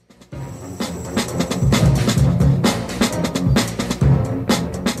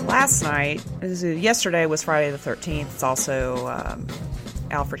last night, yesterday was Friday the 13th. It's also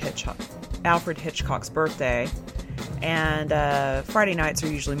Alfred Hitchcock's birthday. And Friday nights are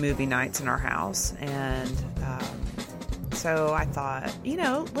usually movie nights in our house. And so I thought,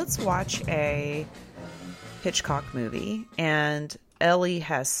 let's watch a Hitchcock movie. And Ellie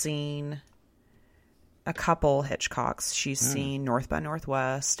has seen a couple Hitchcocks. She's seen North by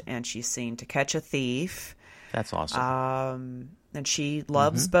Northwest, and she's seen To Catch a Thief. That's awesome. And she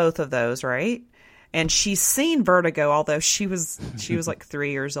loves both of those, right? And she's seen Vertigo, although she was like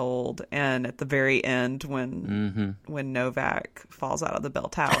 3 years old, and at the very end when Novak falls out of the bell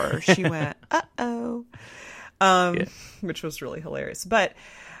tower, she went, uh-oh. Which was really hilarious. But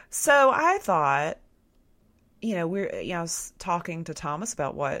so I thought, I was talking to Thomas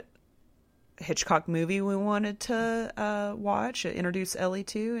about what Hitchcock movie we wanted to watch, introduce Ellie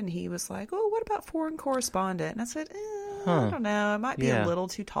to, and he was like, "Oh, what about Foreign Correspondent?" And I said, I don't know, it might be a little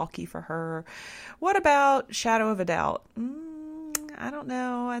too talky for her. What about Shadow of a Doubt? I don't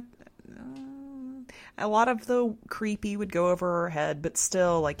know. A lot of the creepy would go over her head, but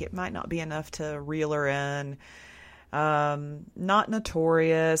still, like, it might not be enough to reel her in. Not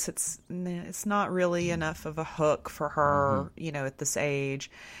Notorious. It's not really enough of a hook for her, at this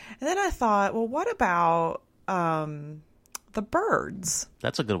age. And then I thought, well, what about The Birds?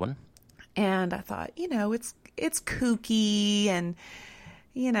 That's a good one. And I thought, it's kooky, and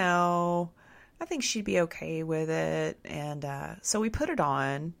I think she'd be okay with it. And so we put it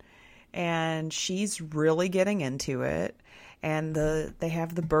on, and she's really getting into it. And they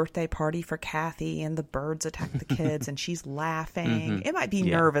have the birthday party for Kathy, and the birds attack the kids, and she's laughing. It might be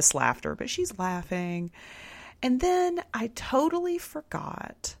nervous laughter, but she's laughing. And then I totally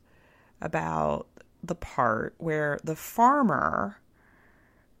forgot about the part where the farmer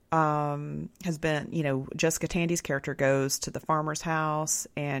has been, Jessica Tandy's character goes to the farmer's house,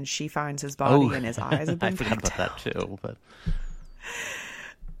 and she finds his body, and his eyes have been I forgot about that too, but...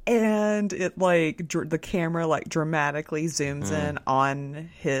 And it the camera dramatically zooms in on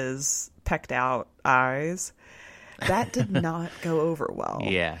his pecked out eyes. That did not go over well.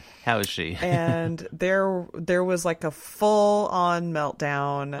 Yeah. How is she? And there was a full on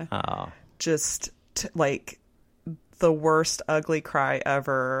meltdown. Oh. Just the worst ugly cry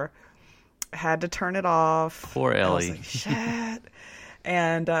ever. Had to turn it off. Poor Ellie. I was like, shit.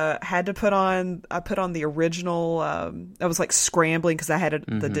 And had to put on the original. I was scrambling because I had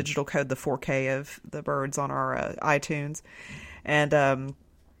the digital code, the 4K of The Birds on our iTunes, and I'm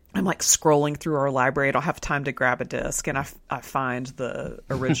scrolling through our library. I don't have time to grab a disc, and I find the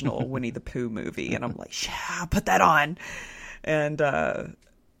original Winnie the Pooh movie, and I'm like, yeah, put that on. And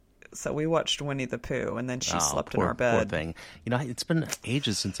so we watched Winnie the Pooh, and then she slept in our bed. Poor thing. It's been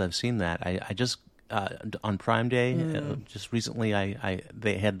ages since I've seen that. I just. On Prime Day, just recently,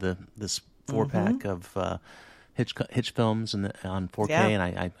 they had this 4-pack of Hitch films on 4K, and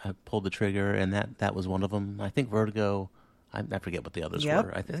I pulled the trigger, and that was one of them. I think Vertigo. I forget what the others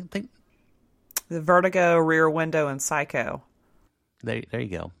were. I think the Vertigo, Rear Window, and Psycho. There you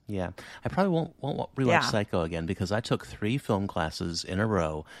go. Yeah, I probably won't rewatch Psycho again because I took 3 film classes in a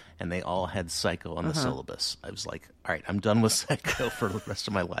row, and they all had Psycho on the syllabus. I was like, all right, I'm done with Psycho for the rest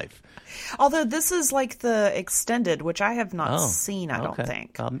of my life. Although this is the extended, which I have not seen. I don't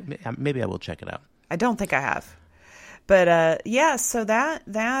think. Maybe I will check it out. I don't think I have. But so that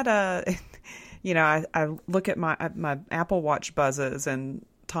I look at my Apple Watch buzzes, and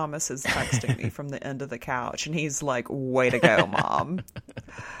Thomas is texting me from the end of the couch, and he's like, way to go, Mom.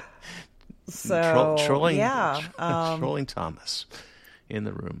 So trolling Thomas in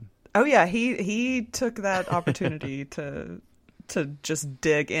the room. Oh yeah, he took that opportunity to just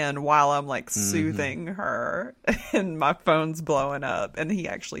dig in while I'm soothing her, and my phone's blowing up, and he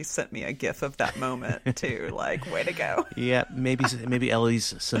actually sent me a gif of that moment too. Way to go. Yeah, maybe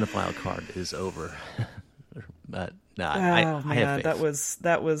Ellie's cinephile card is over. But no, I have faith.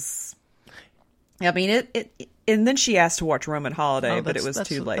 that was. I mean it, and then she asked to watch Roman Holiday, but it was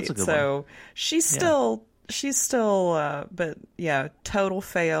too late. So one. she's still, but yeah, total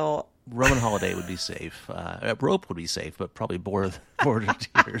fail. Roman Holiday would be safe. Rope would be safe, but probably bore to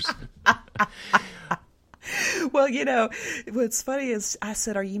tears. Well, what's funny is I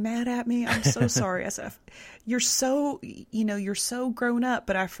said, "Are you mad at me? I'm so sorry." I said, "You're so, you're so grown up,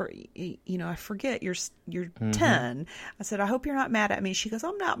 but I forget you're 10." I said, "I hope you're not mad at me." She goes,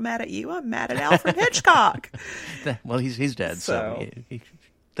 "I'm not mad at you. I'm mad at Alfred Hitchcock." Well, he's dead, so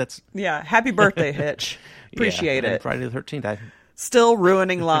that's Happy birthday, Hitch. Appreciate it. Friday the 13th. Still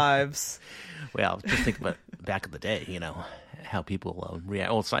ruining lives. Well, just think about back in the day, how people react.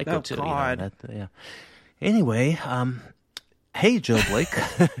 Oh, Psycho too. God. Anyway, Hey, Joe Blake.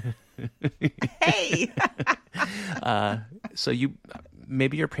 Hey. So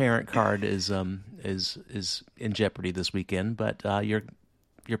maybe your parent card is in jeopardy this weekend, but your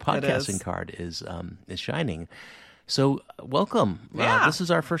podcasting card is shining. So welcome. Yeah. This is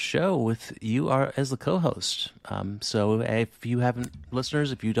our first show with you as the co-host. So if you haven't,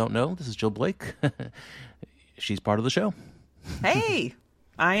 listeners, if you don't know, this is Jill Blake. She's part of the show. Hey,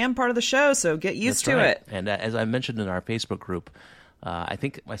 I am part of the show, so get used to it. And as I mentioned in our Facebook group, I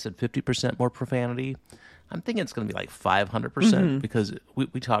think I said 50% more profanity. I'm thinking it's going to be like 500% because we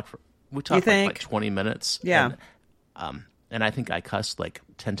talked for like 20 minutes. Yeah. And I think I cussed like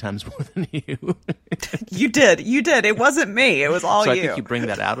 10 times more than you. You did. It wasn't me. It was all so you. I think you bring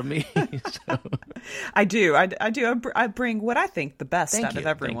that out of me. So. I do. I bring what I think the best out of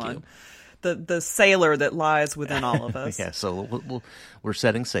everyone. The sailor that lies within all of us. Yeah. So we're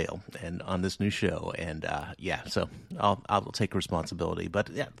setting sail and on this new show, and so I'll take responsibility. But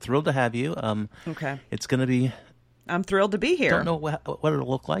yeah, thrilled to have you. Okay. It's going to be. I'm thrilled to be here. Don't know what it'll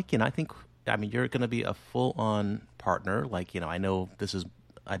look like, and I mean, you're going to be a full-on partner. Like, I know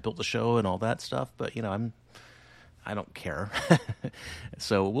I built the show and all that stuff, but I don't care.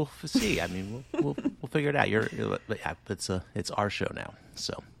 So we'll see. I mean, we'll figure it out. It's our show now.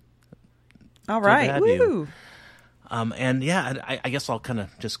 So, all right. Woo. And yeah, I guess I'll kind of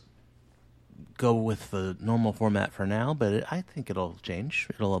just go with the normal format for now, but I think it'll change.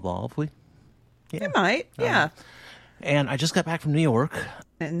 It'll evolve. It might. Yeah. And I just got back from New York.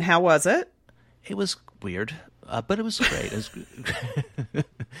 And how was it? It was weird, but it was great.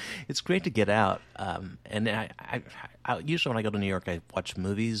 It's great to get out. And I usually when I go to New York, I watch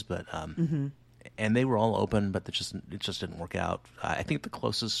movies, but and they were all open, but it just didn't work out. I think the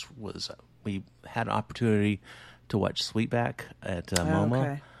closest was we had an opportunity to watch Sweetback at MoMA,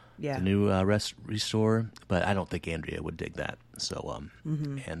 okay. Yeah, the new restore. But I don't think Andrea would dig that. So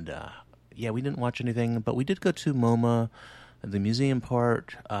we didn't watch anything, but we did go to MoMA, the museum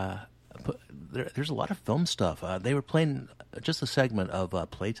part. There's a lot of film stuff. They were playing just a segment of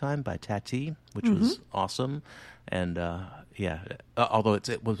Playtime by Tati, which was awesome. And although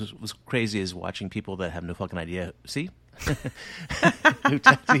it was crazy as watching people that have no fucking idea. See who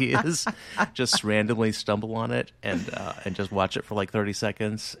Tati is, just randomly stumble on it and just watch it for like 30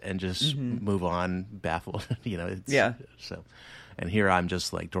 seconds and just move on, baffled. So, and here I'm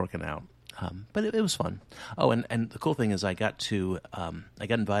just like dorking out. But it was fun. Oh, and the cool thing is I got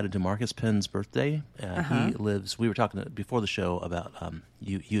invited to Marcus Penn's birthday. He lives. We were talking before the show about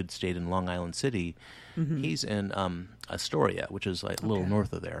you'd stayed in Long Island City. He's in Astoria, which is like a little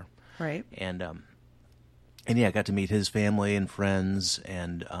north of there. Right. And yeah, I got to meet his family and friends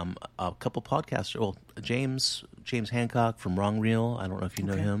and a couple podcasters. Well, James Hancock from Wrong Reel. I don't know if you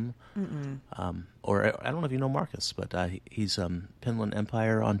know him. Or I don't know if you know Marcus, but he's Penland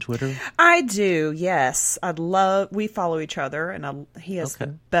Empire on Twitter. I do, yes. We follow each other, and he has the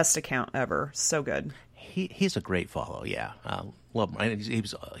best account ever. So good. He's a great follow, yeah. Love him. He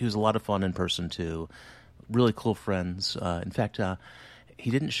was a lot of fun in person, too. Really cool friends. In fact, he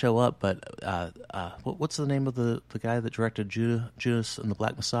didn't show up, but what's the name of the guy that directed Judas and the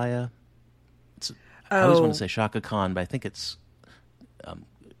Black Messiah? I always want to say Shaka Khan, but I think it's...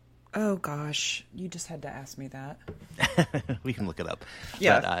 oh, gosh. You just had to ask me that. We can look it up.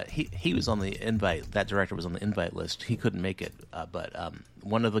 Yeah. But, he was on the invite. That director was on the invite list. He couldn't make it. But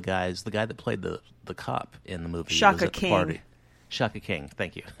one of the guys, the guy that played the cop in the movie, was at the party. Shaka King.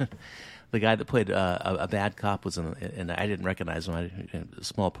 Thank you. The guy that played a bad cop was and I didn't recognize him. A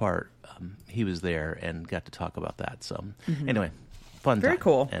small part. He was there and got to talk about that. So anyway, fun. Very time.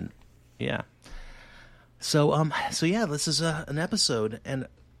 cool. And yeah. So yeah, this is an episode, and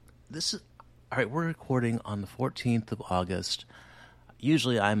this is all right. We're recording on the 14th of August.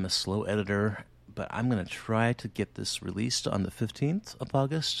 Usually, I'm a slow editor, but I'm going to try to get this released on the 15th of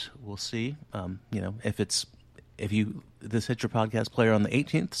August. We'll see. If this hits your podcast player on the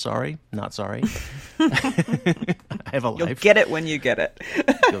 18th, sorry, not sorry. I have a life. You'll get it when you get it.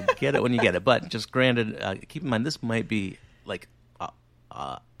 You'll get it when you get it. But just granted, keep in mind, this might be like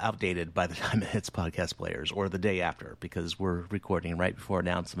outdated by the time it hits podcast players or the day after, because we're recording right before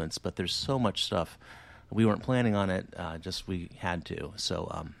announcements. But there's so much stuff. We weren't planning on it, just we had to.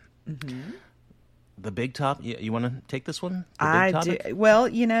 So the big top, you want to take this one? I do. Well,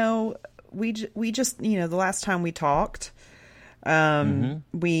 we just, the last time we talked,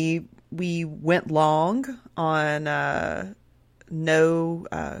 we went long on no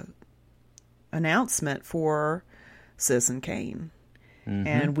announcement for Citizen Kane.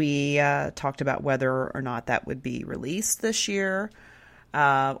 And we talked about whether or not that would be released this year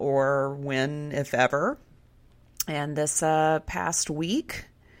or when, if ever. And this past week,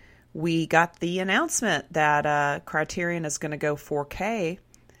 we got the announcement that Criterion is going to go 4K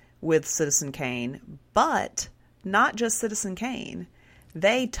with Citizen Kane, but not just Citizen Kane.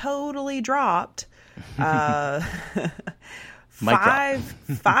 They totally dropped five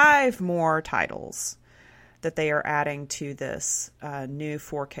more titles that they are adding to this new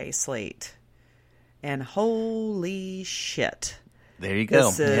 4K slate. And holy shit. There you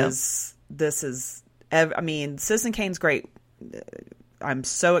go. This is, I mean, Citizen Kane's great. I'm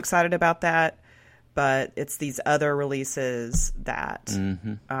so excited about that. But it's these other releases that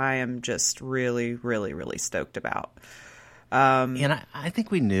I am just really, really, really stoked about. And I think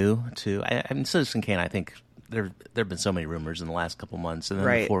we knew, too. I mean, Citizen Kane, I think there have been so many rumors in the last couple months. And then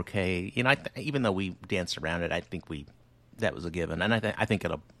right. the 4K, you know, even though we danced around it, I think that was a given. And I think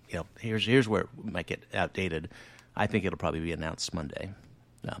it'll, you know, here's where it might get outdated. I think it'll probably be announced Monday.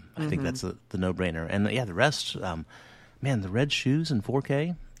 I think that's the no-brainer. And, the rest, man, the red shoes in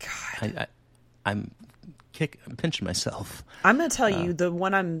 4K. God. I'm pinching myself. I'm going to tell you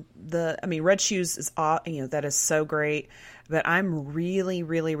Red Shoes is, that is so great, but I'm really,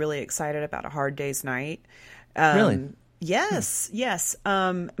 really, really excited about A Hard Day's Night. Really? Yes.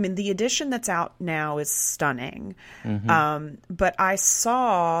 I mean, the edition that's out now is stunning. But I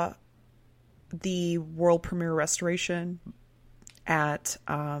saw the world premiere restoration at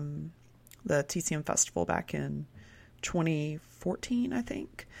the TCM Festival back in 2014, I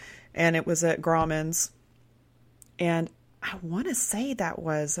think. And it was at Grauman's. And I want to say that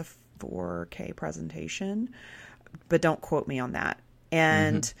was a 4K presentation, but don't quote me on that.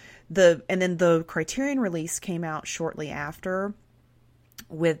 And then the Criterion release came out shortly after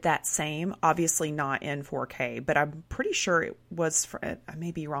with that same, obviously not in 4K, but I'm pretty sure it was, I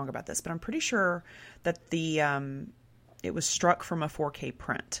may be wrong about this, but I'm pretty sure that it was struck from a 4K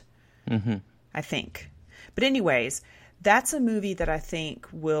print, I think. But anyways, that's a movie that I think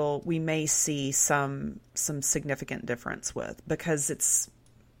we may see some significant difference with, because it's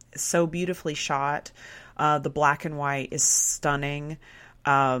so beautifully shot. The black and white is stunning.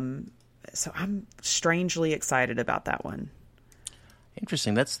 So I'm strangely excited about that one.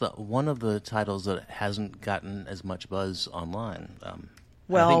 Interesting. That's one of the titles that hasn't gotten as much buzz online.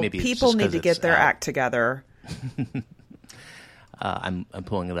 Well, I think maybe people need to get their act together. I'm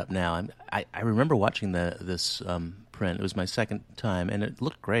pulling it up now. I remember watching this print. It was my second time, and it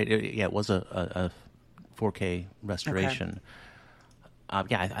looked great. It was a 4K restoration.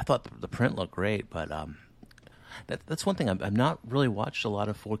 Okay. I thought the print looked great, but that's one thing. I've not really watched a lot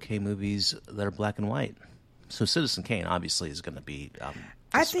of 4K movies that are black and white. So Citizen Kane obviously is going to be a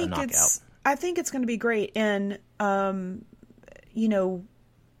knockout. I think it's going to be great, and I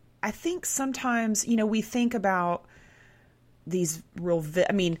think sometimes we think about these real.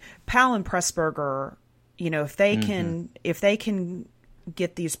 Powell and Pressburger. If they can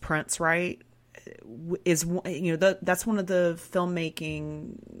get these prints right, that's one of the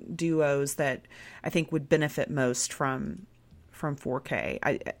filmmaking duos that I think would benefit most from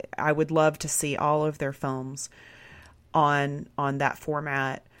 4K. I would love to see all of their films on that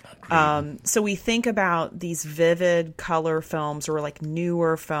format. So we think about these vivid color films or like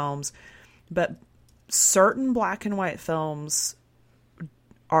newer films, but certain black and white films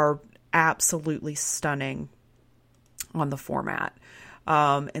are absolutely stunning on the format.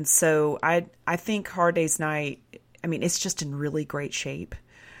 And so I think Hard Day's Night, it's just in really great shape.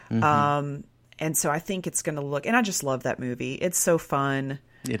 And so I think it's going to look, and I just love that movie. It's so fun.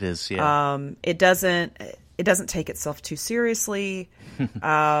 It is, yeah. It doesn't take itself too seriously.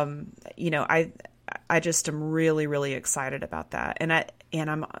 I just am really, really excited about that. And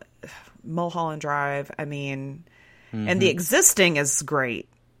I'm Mulholland Drive. And the existing is great.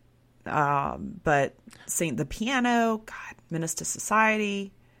 But seeing the piano, God, Menace to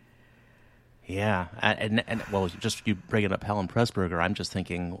Society. Yeah, and well, just you bringing up Helen Pressburger, I'm just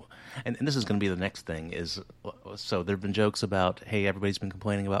thinking, and this is going to be the next thing, is so there have been jokes about, hey, everybody's been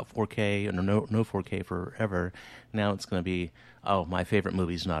complaining about 4K and no 4K forever. Now it's going to be, oh, my favorite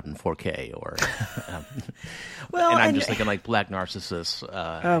movie's not in 4K, or well, and I'm just thinking like Black Narcissus,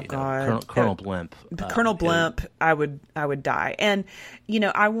 God, Colonel Blimp, Colonel Blimp, I would die, and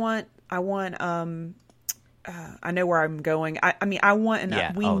I want. I know where I'm going. I want,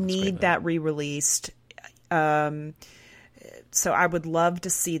 and we need that re-released. So I would love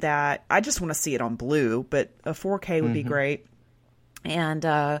to see that. I just want to see it on blue, but a 4K would be great. And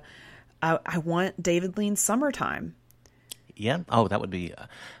I want David Lean's Summertime. Yeah. Oh, that would be.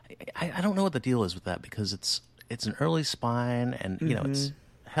 I don't know what the deal is with that, because it's an early spine, and it's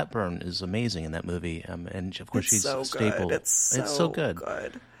Hepburn is amazing in that movie, and of course she's so a staple. Good. It's so good.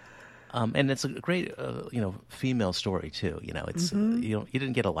 And it's a great, female story too. It's you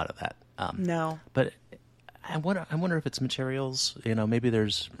didn't get a lot of that. No, but I wonder if it's materials. Maybe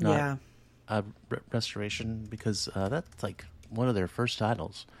there's not a restoration because that's like one of their first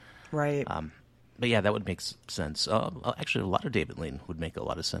titles, right? But yeah, that would make sense. Actually, a lot of David Lean would make a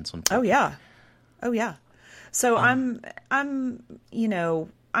lot of sense on. Oh yeah. So I'm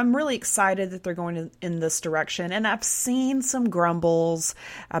really excited that they're going in this direction, and I've seen some grumbles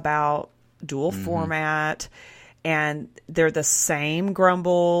about dual format, and they're the same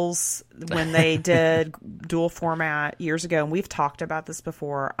grumbles when they did dual format years ago, and we've talked about this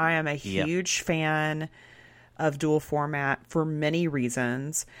before. I am a huge fan of dual format for many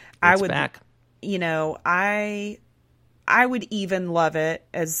reasons. It's back. I would even love it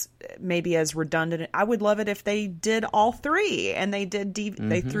as redundant. I would love it if they did all three and they did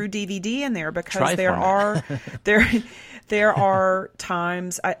they threw DVD in there, because there are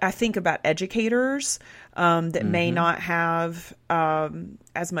times I think about educators that may not have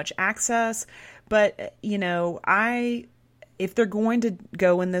as much access, but if they're going to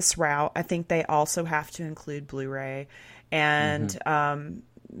go in this route, I think they also have to include Blu-ray, and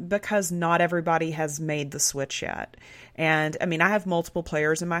because not everybody has made the switch yet. And I mean, I have multiple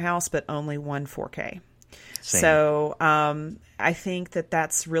players in my house, but only one 4K. Same. So I think that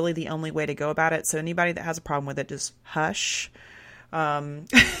that's really the only way to go about it. So anybody that has a problem with it, just hush.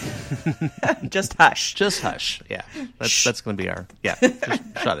 Just hush. Just hush. Yeah. That's going to be just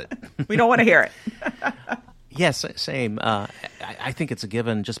shut it. We don't want to hear it. Yes, same. I think it's a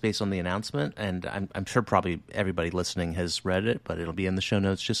given just based on the announcement, and I'm sure probably everybody listening has read it, but it'll be in the show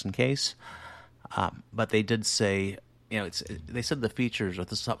notes just in case. But they did say, they said the features or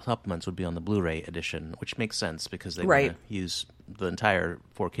the supplements would be on the Blu-ray edition, which makes sense because they want to use the entire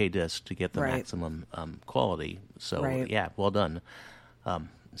 4K disc to get the maximum quality. So well done.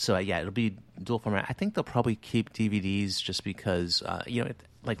 It'll be dual format. I think they'll probably keep DVDs just because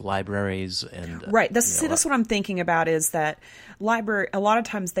like libraries and that's what I'm thinking about, is that library a lot of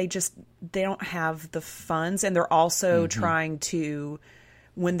times they don't have the funds, and they're also trying to,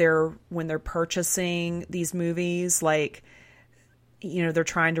 when they're purchasing these movies, like they're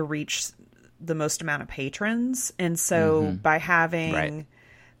trying to reach the most amount of patrons, and so by having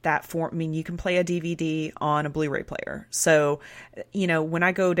that form, I mean, you can play a DVD on a Blu-ray player. So, when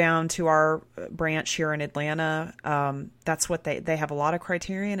I go down to our branch here in Atlanta, that's what they have a lot of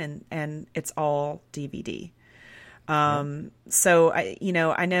Criterion, and it's all DVD. So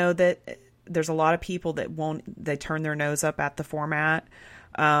I know that there's a lot of people that they turn their nose up at the format.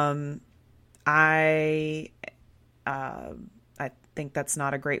 I think that's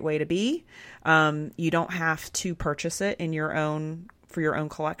not a great way to be. You don't have to purchase it for your own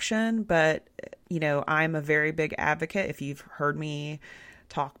collection, but I'm a very big advocate. If you've heard me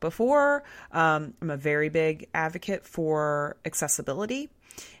talk before, I'm a very big advocate for accessibility.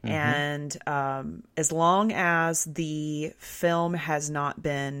 And as long as the film has not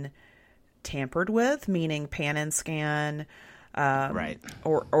been tampered with, meaning pan and scan,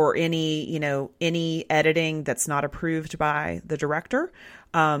 or any editing that's not approved by the director,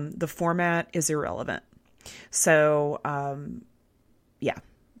 the format is irrelevant. So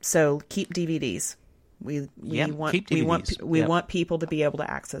so keep DVDs. We want people to be able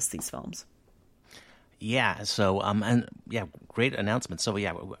to access these films. Yeah. So great announcement. So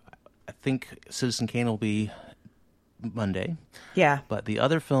I think Citizen Kane will be Monday. Yeah. But the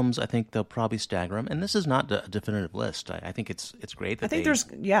other films, I think they'll probably stagger them. And this is not a definitive list. I think it's great that there's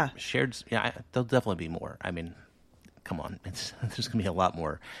shared. Yeah, there'll definitely be more. I mean, come on, there's going to be a lot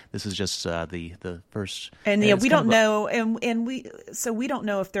more. This is just the first. And we don't know, and we don't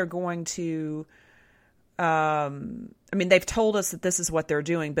know if they're going to. I mean, they've told us that this is what they're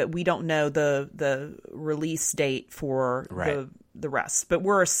doing, but we don't know the release date for the rest. But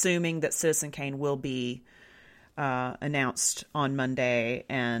we're assuming that Citizen Kane will be announced on Monday,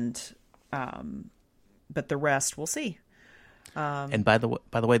 and but the rest we'll see. And by the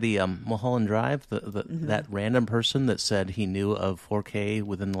way, the Mulholland Drive, that random person that said he knew of 4K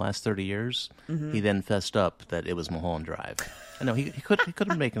within the last 30 years, he then fessed up that it was Mulholland Drive. I know he could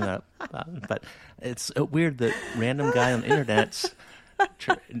have making that up, but it's weird that random guy on the internet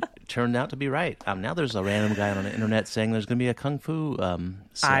turned out to be right. Now there's a random guy on the internet saying there's going to be a Kung Fu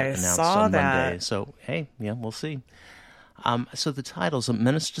set announced on Monday. So hey, we'll see. So the titles,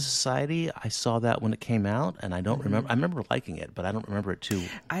 Menace to Society, I saw that when it came out, and I don't remember. I remember liking it, but I don't remember it too.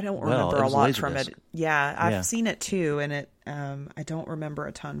 I don't remember a lot from it. Yeah, I've seen it too, and I don't remember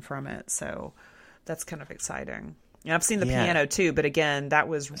a ton from it. So that's kind of exciting. And I've seen the piano too, but again, that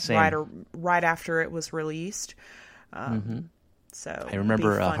was right after it was released. So I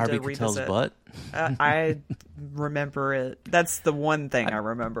remember it'd be fun Harvey to Keitel's revisit. butt. I remember it. That's the one thing I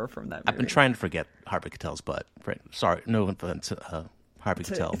remember from that movie. I've been trying to forget Harvey Keitel's butt. Sorry, no offense, Harvey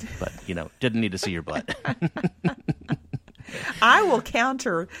Keitel, but didn't need to see your butt. I will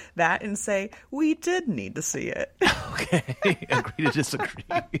counter that and say we did need to see it. Okay, agree to disagree.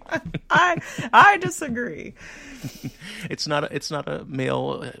 I disagree. It's not a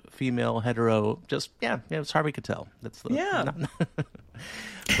male, female, hetero. Just it's Harvey Keitel. That's the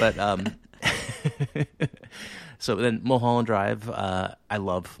But so then Mulholland Drive. I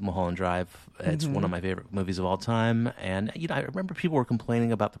love Mulholland Drive. It's one of my favorite movies of all time. And I remember people were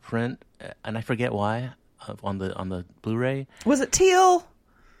complaining about the print, and I forget why. On the Blu-ray, was it teal?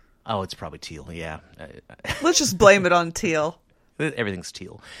 Oh, it's probably teal. Yeah, let's just blame it on teal. Everything's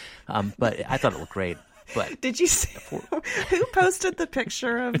teal, but I thought it looked great. But did you see who posted the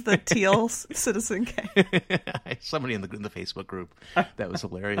picture of the teal Citizen Kane? Somebody in the Facebook group. That was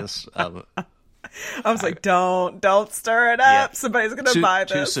hilarious. I was like, don't stir it up. Yeah. Somebody's going to buy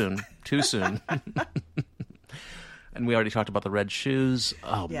this. Too soon. And we already talked about the red shoes.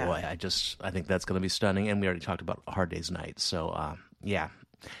 Oh boy, I think that's going to be stunning. And we already talked about Hard Day's Night. So yeah.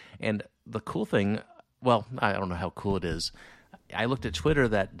 And the cool thing, well, I don't know how cool it is. I looked at Twitter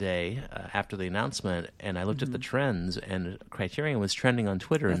that day after the announcement, and I looked at the trends, and Criterion was trending on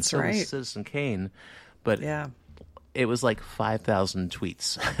Twitter, and so was Citizen Kane. But it was like 5,000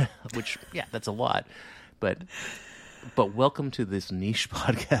 tweets, which that's a lot. But welcome to this niche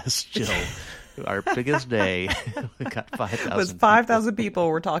podcast, Jill. Our biggest day, we got 5,000. Was 5,000 people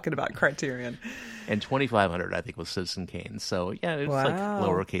were talking about Criterion, and 2,500 I think was Citizen Kane. So it's like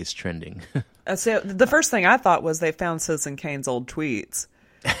lowercase trending. So the first thing I thought was they found Citizen Kane's old tweets.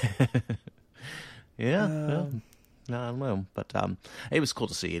 No, I don't know, but it was cool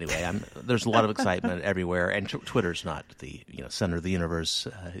to see anyway. There's a lot of excitement everywhere, and Twitter's not the center of the universe.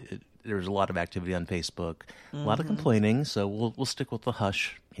 There's a lot of activity on Facebook, a lot of complaining. So we'll stick with the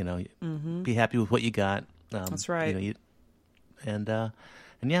hush. Be happy with what you got. That's right. And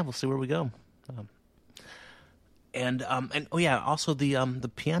we'll see where we go. Also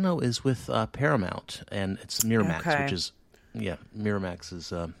the piano is with Paramount, and it's Miramax, which is Miramax is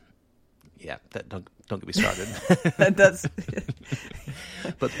that don't get me started. That's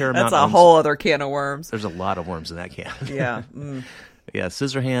but Paramount. That's a whole other can of worms. There's a lot of worms in that can. Yeah. Yeah,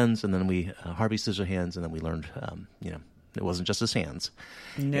 Scissorhands, and then we Harvey Scissorhands, and then we learned it wasn't just his hands.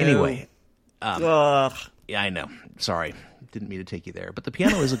 No. Anyway, Ugh. Yeah, I know. Sorry, didn't mean to take you there. But The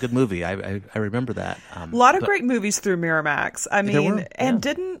Piano is a good movie. I remember that. A lot of great movies through Miramax. I mean, were, and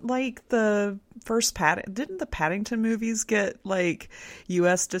didn't the first didn't the Paddington movies get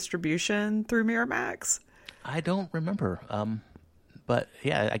U.S. distribution through Miramax? I don't remember. But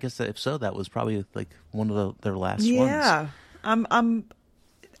yeah, I guess if so, that was probably one of their last ones. Yeah. I'm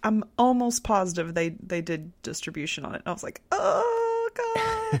almost positive they did distribution on it. I was like, oh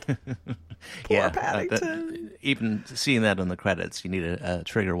God, poor Paddington. Even seeing that in the credits, you need a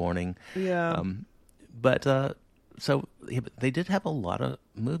trigger warning. Yeah. So they did have a lot of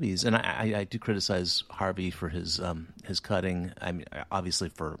movies, and I do criticize Harvey for his cutting. I mean, obviously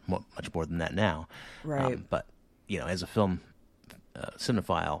for much more than that now. Right. But as a film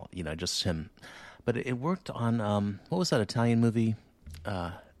cinephile, just him. But it worked on what was that Italian movie?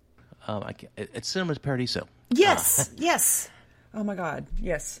 It's Cinema Paradiso. Yes, yes. Oh my God,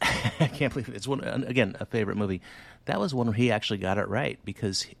 yes. I can't believe it. It's one again a favorite movie. That was one where he actually got it right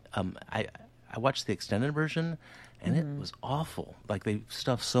because I watched the extended version and it was awful. They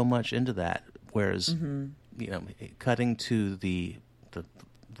stuffed so much into that, whereas cutting to the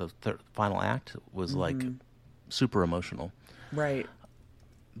final act was super emotional. Right.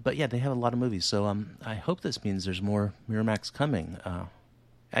 But yeah, they have a lot of movies, so I hope this means there's more Miramax coming.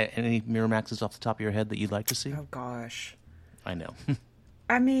 Any Miramaxes off the top of your head that you'd like to see? Oh gosh, I know.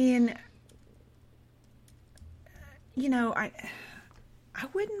 I mean, I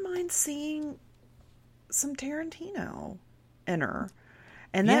wouldn't mind seeing some Tarantino enter,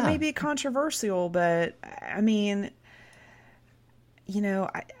 and that may be controversial, but I mean,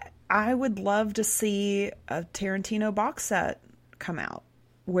 I would love to see a Tarantino box set come out,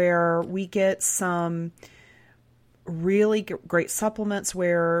 where we get some really great supplements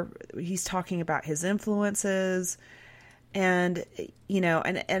where he's talking about his influences and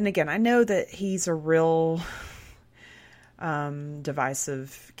and again, I know that he's a real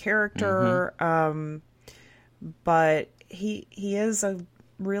divisive character, but he is a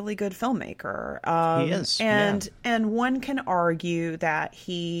really good filmmaker. He is, and one can argue that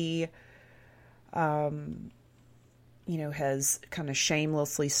he has kind of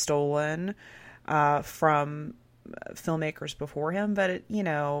shamelessly stolen from filmmakers before him, but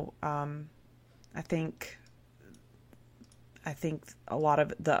I think a lot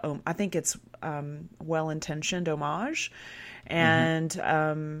of I think it's well-intentioned homage,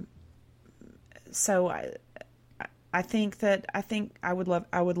 and so I think I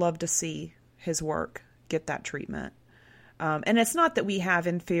would love to see his work get that treatment. And it's not that we have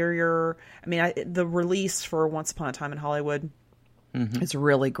inferior. I mean, the release for Once Upon a Time in Hollywood is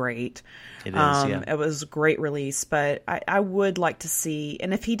really great. It is, yeah. It was a great release, but I would like to see,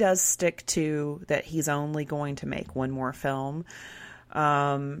 and if he does stick to that he's only going to make one more film,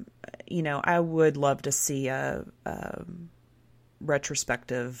 I would love to see a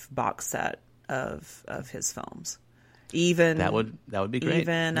retrospective box set of his films. Even that would be great.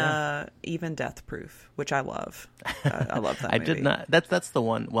 Even Death Proof, which I love. I love that. I movie. did not. That's the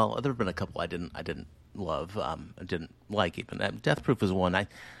one. Well, there have been a couple I didn't love. I didn't like even. Death Proof is one I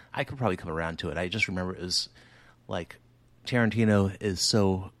could probably come around to it. I just remember it was like Tarantino is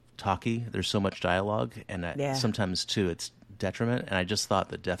so talky. There's so much dialogue, and sometimes to its detriment. And I just thought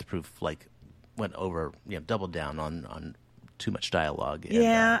that Death Proof went over, doubled down on too much dialogue.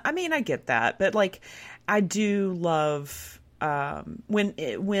 And, I mean, I get that, but I do love when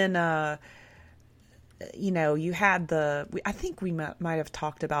you had I think we might have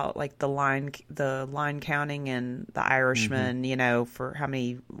talked about the line counting in The Irishman, for how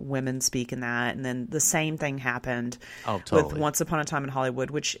many women speak in that, and then the same thing happened with Once Upon a Time in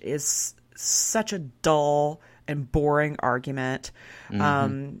Hollywood, which is such a dull and boring argument,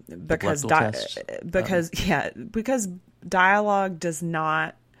 because dialogue does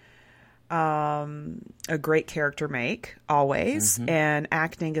not a great character make always, and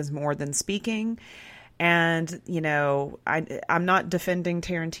acting is more than speaking. And I'm not defending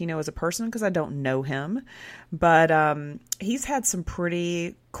Tarantino as a person because I don't know him, but he's had some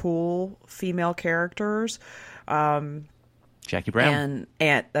pretty cool female characters. Jackie Brown,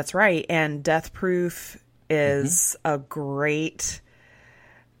 and that's right. And Death Proof is a great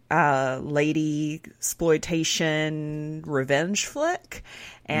lady exploitation revenge flick,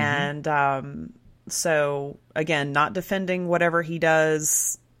 and so again, not defending whatever he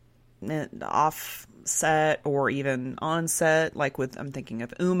does off set or even on set, I'm thinking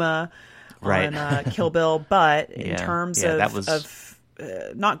of Uma on Kill Bill, but in terms of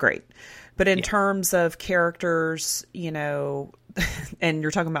not great, but in terms of characters, and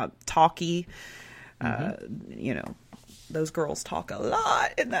you're talking about talky, those girls talk a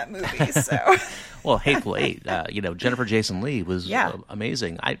lot in that movie. So, well, Hateful Eight, Jennifer Jason Leigh was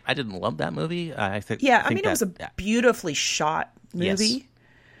amazing. I didn't love that movie. I think it was a beautifully shot movie.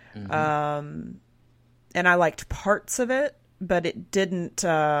 Yes. And I liked parts of it, but it didn't.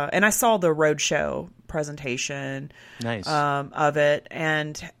 And I saw the Roadshow presentation, of it,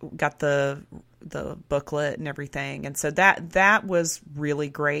 and got the booklet and everything, and so that was really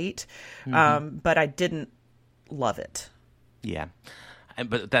great. But I didn't love it. Yeah,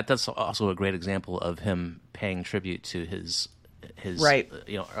 but that's also a great example of him paying tribute to his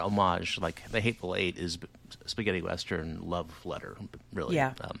homage. Like The Hateful Eight is spaghetti western love letter, really.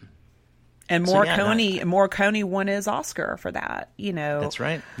 Yeah. And Morricone won his Oscar for that. That's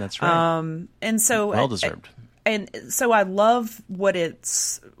right. And so well deserved. And so I love what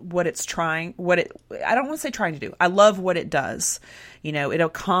it's trying. I don't want to say trying to do. I love what it does. It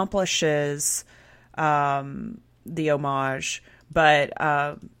accomplishes the homage, but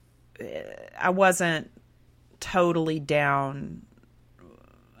I wasn't totally down.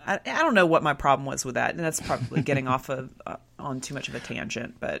 I don't know what my problem was with that, and that's probably getting off on too much of a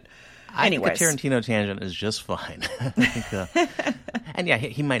tangent. But anyways, I think a Tarantino tangent is just fine. I think, and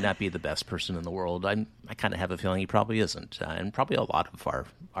he might not be the best person in the world. I kind of have a feeling he probably isn't, and probably a lot of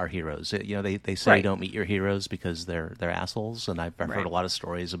our heroes. They say don't meet your heroes because they're assholes, and I've heard a lot of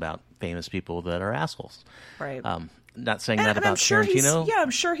stories about famous people that are assholes. Right. Not saying that about Tarantino.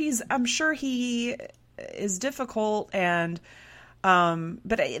 I'm sure he is difficult, and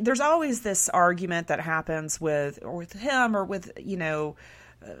but there's always this argument that happens with him or with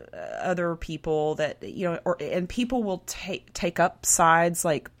other people that and people will take up sides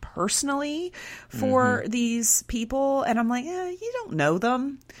personally for these people, and I'm like, you don't know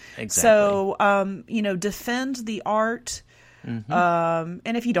them, exactly. So defend the art, and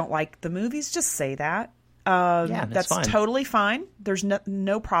if you don't like the movies, just say that. That's fine. Totally fine. There's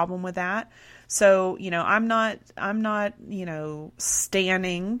no problem with that. So I'm not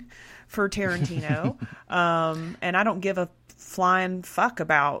standing for Tarantino, and I don't give a flying fuck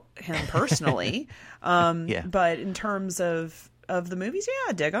about him personally. But in terms of the movies,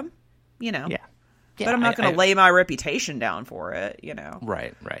 I dig them. But I'm not going to lay my reputation down for it.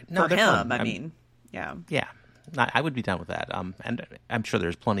 Right. No, for him, I mean, yeah. I would be down with that. And I'm sure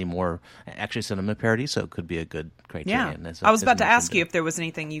there's plenty more actually cinema parody, so it could be a good criterion. Yeah, I was about to ask you if there was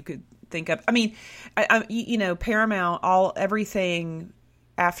anything you could think of. I mean, Paramount, everything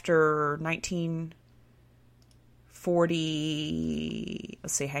after 1940.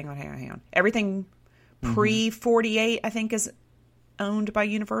 Let's see, hang on. Everything pre-48, I think, is owned by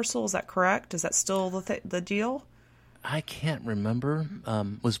Universal. Is that correct? Is that still the deal? I can't remember.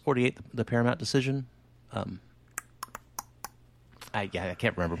 Was 48 the Paramount decision? I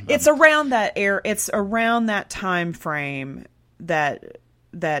can't remember. It's around that It's around that time frame that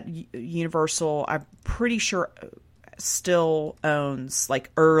Universal, I'm pretty sure, still owns like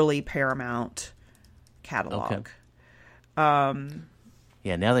early Paramount catalog. Okay.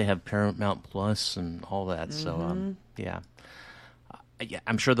 Yeah, now they have Paramount Plus and all that. So yeah,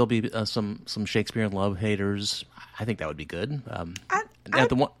 I'm sure there'll be some Shakespeare in Love haters. I think that would be good. I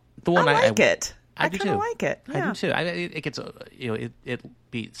like it. I do kind of too. like it. Yeah. I do too. It gets it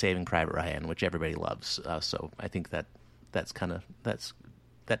beat Saving Private Ryan, which everybody loves. So I think that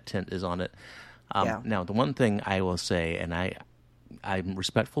tint is on it. Now, the one thing I will say, and I'm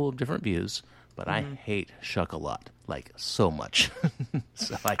respectful of different views, but I hate Chocolat like so much.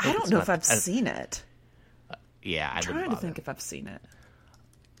 So I don't know if I've seen it. Yeah, I'm trying to think if I've seen it.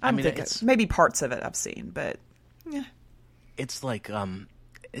 I mean, maybe parts of it I've seen, but yeah, it's like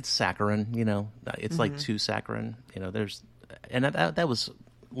it's saccharine, it's like too saccharine, and that was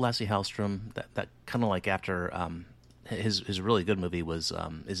Lasse Hallström. That kind of like after his really good movie was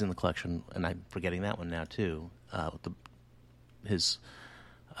is in the collection, and I'm forgetting that one now too. What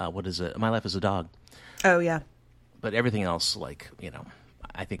is it? My Life as a Dog. Oh yeah. But everything else,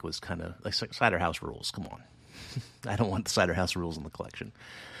 I think was kind of like Cider House Rules. Come on, I don't want the Cider House Rules in the collection.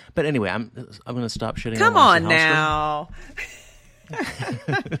 But anyway, I'm going to stop shitting. Come on now.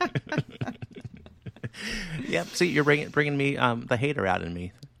 Yeah, see, you're bringing me the hater out in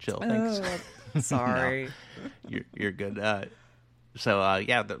me. Jill, thanks. Sorry. No, you're good. Yeah,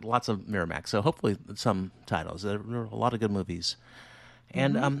 lots of Miramax. So hopefully some titles. There are a lot of good movies,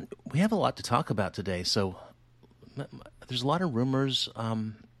 and we have a lot to talk about today. So there's a lot of rumors.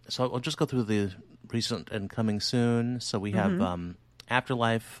 So I'll just go through the recent and coming soon. So we have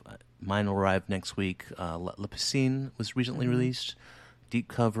Afterlife. Mine will arrive next week. La Piscine was recently released. Deep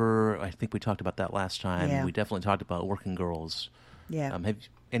Cover, I think we talked about that last time. Yeah. We definitely talked about Working Girls. Yeah. Have you,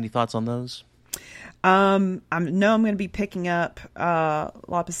 any thoughts on those? I'm going to be picking up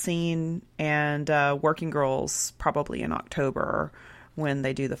La Piscine and Working Girls probably in October when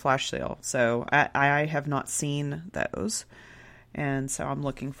they do the flash sale. So I have not seen those, and so I'm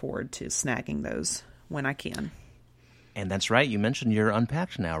looking forward to snagging those when I can. And that's right. You mentioned you're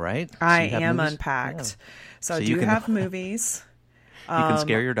unpacked now, right? So I am unpacked. Yeah. So I do have movies. You can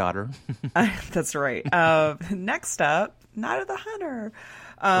scare your daughter. That's right. Next up, Night of the Hunter.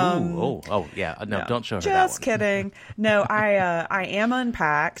 Yeah. No, don't show her just that one. Just kidding. No, I am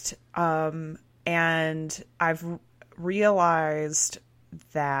unpacked, and I've realized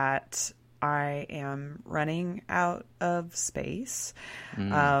that I am running out of space,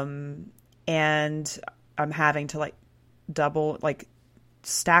 and I'm having to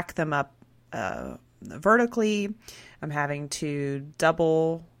stack them up vertically. I'm having to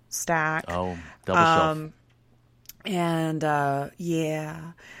double stack. Oh, double shelf. And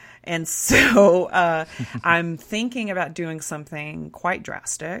yeah. And so I'm thinking about doing something quite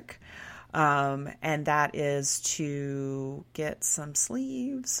drastic. And that is to get some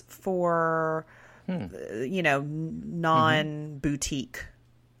sleeves for, non-boutique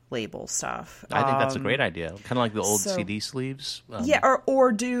label stuff. I think that's a great idea. Kind of like the old CD sleeves. Yeah,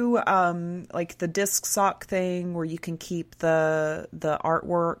 or do like the disc sock thing where you can keep the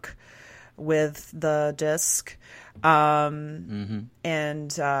artwork with the disc, and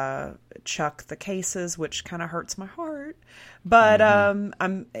chuck the cases, which kind of hurts my heart. But I'm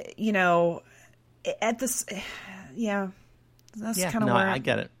at this, that's kind of where I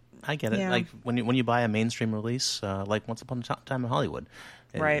get it. Yeah. Like when you buy a mainstream release, like Once Upon a Time in Hollywood.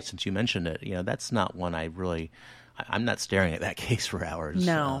 Right. Since you mentioned it, that's not one I'm not staring at that case for hours.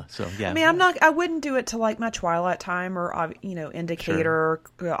 No. So yeah. I mean, I wouldn't do it to like my Twilight Time or, Indicator,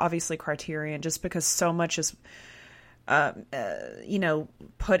 sure. Obviously Criterion, just because so much is,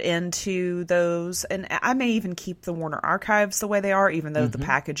 put into those. And I may even keep the Warner Archives the way they are, even though the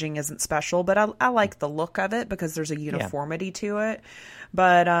packaging isn't special, but I like the look of it because there's a uniformity to it.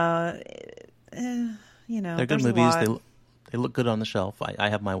 But, they're good movies. They look good on the shelf. I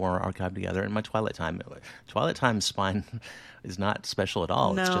have my Warner Archive together, and my Twilight Time spine is not special at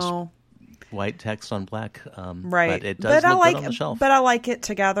all. No. It's just white text on black. Right. But it does look good on the shelf. But I like it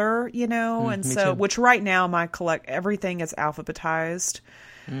together, and so, too. which right now everything is alphabetized.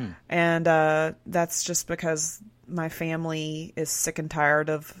 And that's just because my family is sick and tired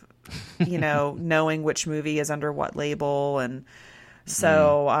of, knowing which movie is under what label. And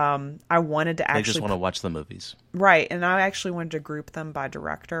so I wanted to actually... They just want to watch the movies. Right. And I actually wanted to group them by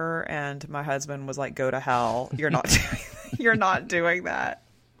director. And my husband was like, go to hell. You're not doing that.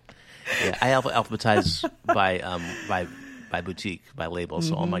 Yeah, I alphabetize by boutique, by label.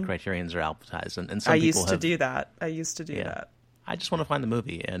 So all my Criterions are alphabetized. And some I people used to do that. I just want to find the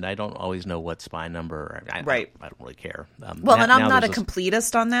movie, and I don't always know what spine number. Right. I don't really care. Well, and I'm not a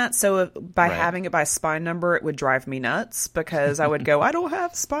completist on that, so by having it by spine number, it would drive me nuts because I would go, I don't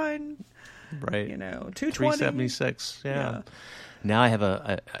have spine. Right. 220. 376. Yeah. Now I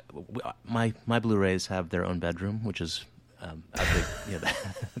have my Blu-rays have their own bedroom, which is a big,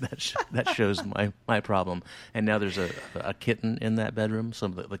 that shows my problem. And now there's a kitten in that bedroom, so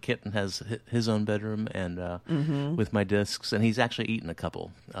the kitten has his own bedroom and with my discs, and he's actually eaten a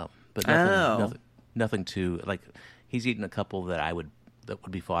couple, but nothing too like. He's eaten a couple that would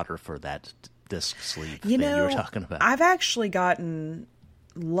be fodder for that disc sleeve thing you were talking about. I've actually gotten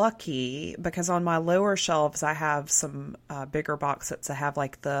lucky because on my lower shelves I have some bigger box sets that have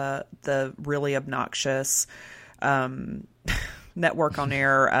like the really obnoxious Network on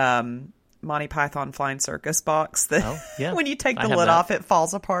Air Monty Python Flying Circus box that when you take the lid off it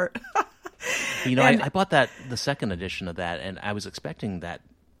falls apart. I bought the second edition of that, and I was expecting that,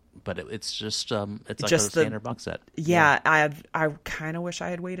 but it's just it's like a standard box set. Yeah. I kind of wish I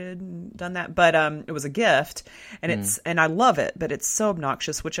had waited and done that, but it was a gift, and and I love it, but it's so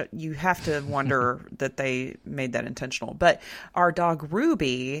obnoxious, which you have to wonder that they made that intentional. But our dog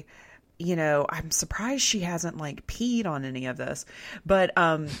Ruby, I'm surprised she hasn't like peed on any of this, but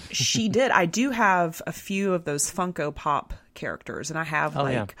she did. I do have a few of those Funko Pop characters, and I have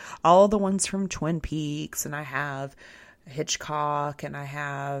all the ones from Twin Peaks, and I have Hitchcock, and I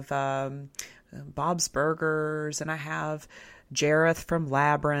have Bob's Burgers, and I have Jareth from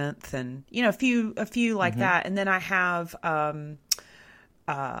Labyrinth, and a few like that, and then I have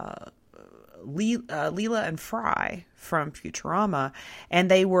Leela and Fry from Futurama, and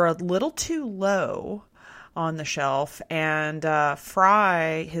they were a little too low on the shelf, and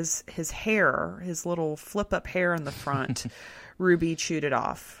Fry, his hair, his little flip up hair in the front, Ruby chewed it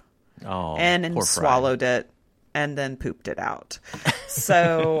off and swallowed it and then pooped it out.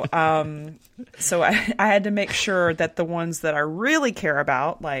 So so I had to make sure that the ones that I really care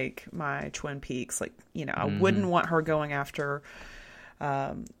about, like my Twin Peaks, like I wouldn't want her going after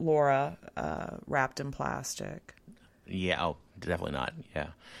Laura wrapped in plastic. Yeah, definitely not. Yeah,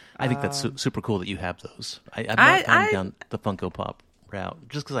 I think that's super cool that you have those. I've not gone down the Funko Pop route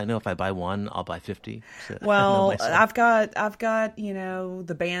just because I know if I buy one, I'll buy 50. So well, I've got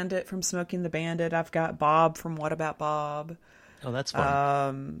the Bandit from Smoking the Bandit. I've got Bob from What About Bob. Oh, that's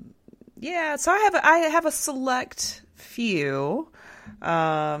fun. Yeah, so I have a select few.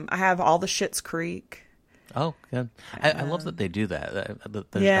 I have all the Schitt's Creek. Oh, good. I love that they do that. That's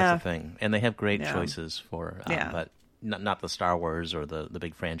the thing. And they have great choices for, but not the Star Wars or the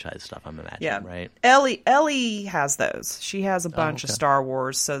big franchise stuff, I'm imagining, right? Ellie has those. She has a bunch of Star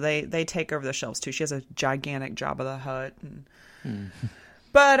Wars, so they take over the shelves too. She has a gigantic Jabba the Hutt.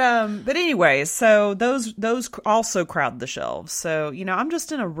 But anyway, so those also crowd the shelves. So, I'm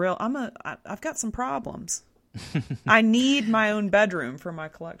just in I've got some problems. I need my own bedroom for my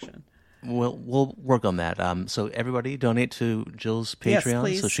collection. We'll work on that. So everybody donate to Jill's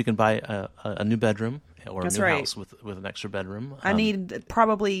Patreon so she can buy a new bedroom or a new house with an extra bedroom. I need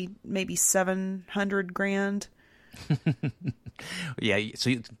probably maybe $700,000. Yeah, so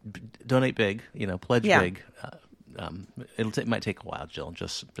you donate big, pledge big. It might take a while, Jill.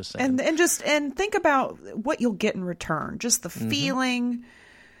 Just saying. And think about what you'll get in return. Just the feeling,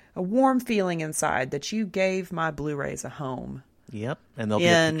 a warm feeling inside that you gave my Blu-rays a home. Yep, and there'll be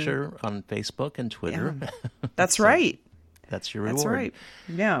a picture on Facebook and Twitter. Yeah. That's right. That's your reward. That's right.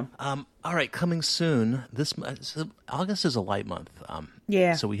 Yeah. All right, coming soon. So August is a light month.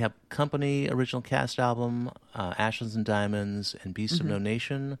 So we have Company original cast album, Ashes and Diamonds, and Beasts of No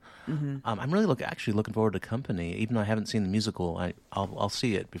Nation. I'm really looking forward to Company, even though I haven't seen the musical. I'll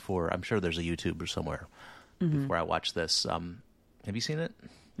see it before. I'm sure there's a YouTube or somewhere before I watch this. Have you seen it?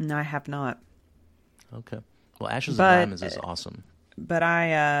 No, I have not. Okay. Well, Ashes and Diamonds is awesome. But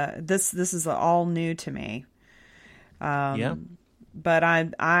this is all new to me. But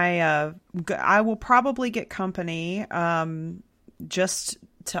I will probably get Company just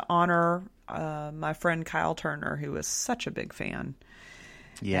to honor my friend Kyle Turner, who is such a big fan.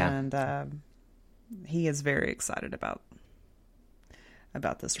 Yeah. And he is very excited about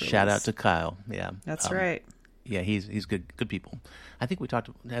this release. Shout out to Kyle. Yeah. That's right. Yeah, he's good people. I think we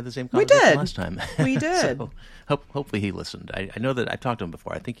had the same conversation last time. We did. So hopefully he listened. I know that I talked to him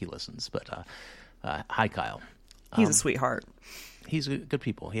before. I think he listens. But hi, Kyle. He's a sweetheart. He's good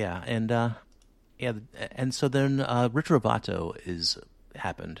people. Yeah, and so then Rich Rovato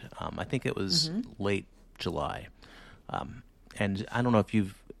happened. I think it was late July, and I don't know if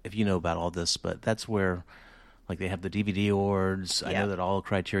you know about all this, but that's where like they have the DVD awards. I know that all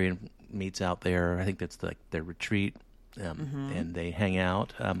Criterion meets out there. I think that's their retreat, and they hang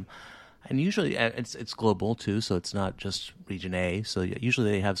out. And usually it's global too, so it's not just region A. So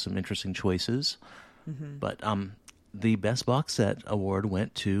usually they have some interesting choices. But the best box set award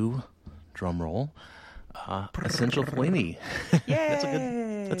went to, drum roll, Essential Fellini.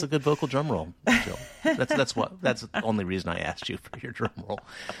 Yay! That's a good vocal drum roll, Jill. That's the only reason I asked you for your drum roll.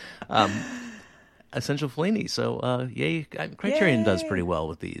 Essential Fellini. So, yay! Criterion does pretty well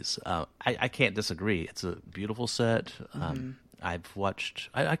with these. I can't disagree. It's a beautiful set. I've watched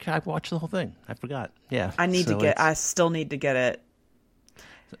the whole thing. I forgot. Yeah, I still need to get it.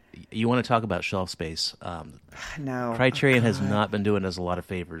 You want to talk about shelf space? No, Criterion has not been doing us a lot of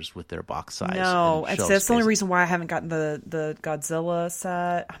favors with their box size. No, that's the only reason why I haven't gotten the Godzilla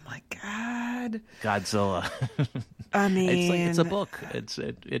set. I'm like, God, Godzilla. I mean, it's a book.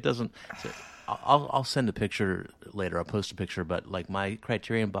 It doesn't. I'll send a picture later. I'll post a picture. But like my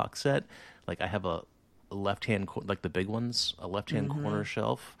Criterion box set, like I have a left hand, like the big ones, a left hand corner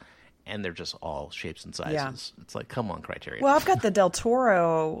shelf. And they're just all shapes and sizes. Yeah. It's like, come on, Criterion. Well, I've got the Del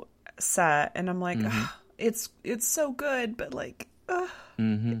Toro set, and I'm like, it's so good, but like,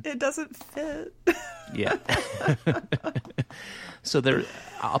 it doesn't fit. Yeah. So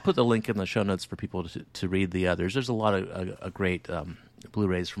I'll put the link in the show notes for people to read the others. There's a lot of great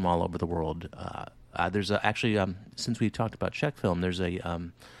Blu-rays from all over the world. There's actually, since we talked about Czech film, there's a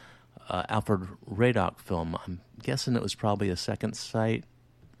Alfred Radok film. I'm guessing it was probably a second sight.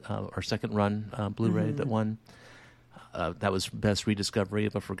 Or second run Blu-ray that won. That was Best Rediscovery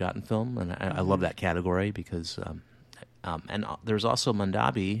of a Forgotten Film, and I love that category because. And there's also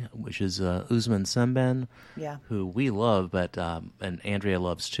Mandabi, which is Usman Semben, who we love, but and Andrea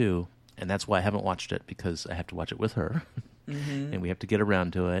loves too, and that's why I haven't watched it because I have to watch it with her, and we have to get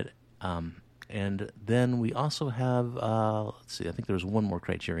around to it. And then we also have let's see, I think there was one more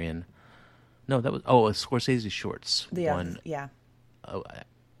Criterion. No, that was a Scorsese shorts one. Yeah.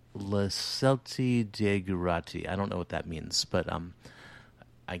 La Celti de Gurati. I don't know what that means, but I'm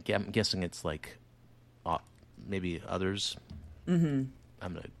guessing it's like maybe others. I'm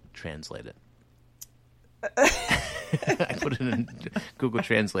going to translate it. I put it in Google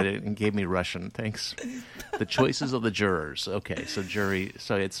Translate it and gave me Russian. Thanks. The choices of the jurors. Okay, so jury.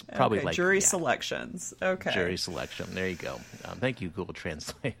 So it's probably like jury selections. Okay, jury selection. There you go. Thank you, Google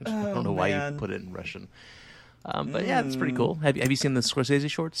Translate. I don't know why you put it in Russian. But yeah, it's pretty cool. Have you seen the Scorsese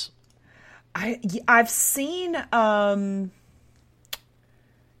shorts? I've seen. I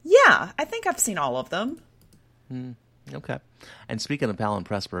think I've seen all of them. Okay. And speaking of Alan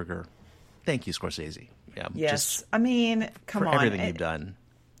Pressburger, thank you, Scorsese. Yeah, yes, I mean, come on, everything you've done.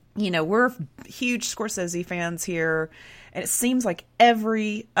 You know, we're huge Scorsese fans here, and it seems like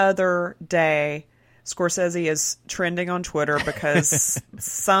every other day Scorsese is trending on Twitter because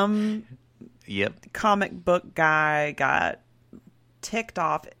some. Comic book guy got ticked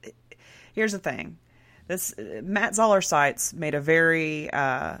off. Here's the thing. Matt Zoller Seitz made a very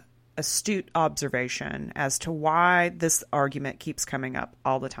astute observation as to why this argument keeps coming up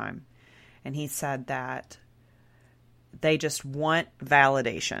all the time. And he said that they just want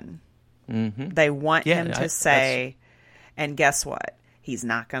validation. They want him to say, and guess what? He's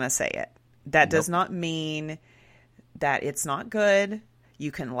not going to say it. That does not mean that it's not good.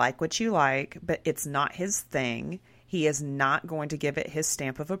 You can like what you like, but it's not his thing. He is not going to give it his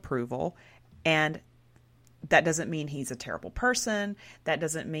stamp of approval. And that doesn't mean he's a terrible person. That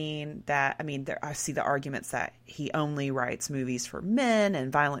doesn't mean that, I mean, I see the arguments that he only writes movies for men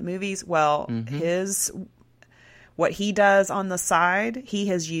and violent movies. Well, what he does on the side, he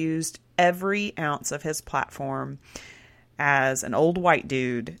has used every ounce of his platform as an old white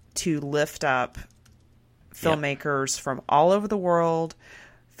dude to lift up filmmakers from all over the world,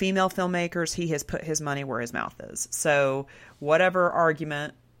 female filmmakers. He has put his money where his mouth is. So whatever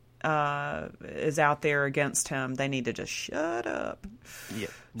argument is out there against him, they need to just shut up. Yeah,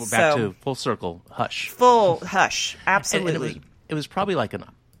 we're back to full circle. Hush. Full hush. Absolutely. And it was probably like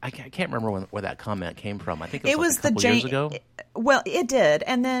I can't remember where that comment came from. I think it was like a couple years ago. Well, it did,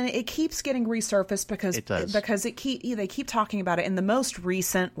 and then it keeps getting resurfaced because it does. They keep talking about it. And the most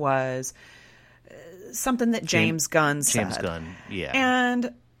recent was something that James Gunn said. James Gunn, yeah.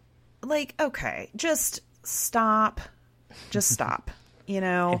 And like, okay, just stop.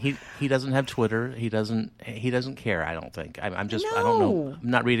 And he doesn't have Twitter. He doesn't care. I don't think. I'm just. No. I don't know. I'm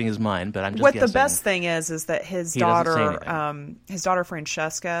not reading his mind, but I'm just. What guessing. the best thing is that his daughter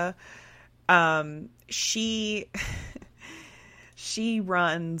Francesca, she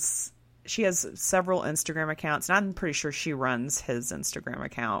runs. She has several Instagram accounts, and I'm pretty sure she runs his Instagram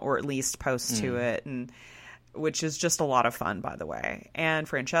account, or at least posts to it, and which is just a lot of fun, by the way. And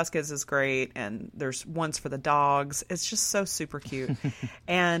Francesca's is great, and there's ones for the dogs. It's just so super cute.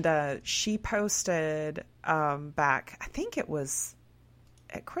 And she posted back, I think it was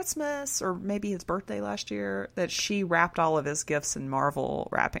at Christmas or maybe his birthday last year, that she wrapped all of his gifts in Marvel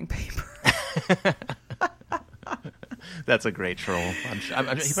wrapping paper. That's a great troll.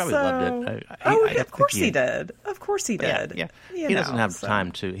 He probably loved it. Of course he did. Of course he did. Yeah. He doesn't have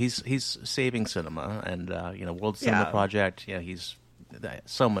time to. He's saving cinema, and World Cinema Project. Yeah, he's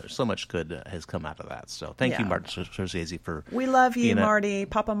so much good has come out of that. So thank you, Martin Scorsese, for. We love you, Marty,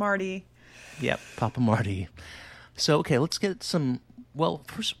 Papa Marty. Yep, Papa Marty. So okay, let's get some. Well,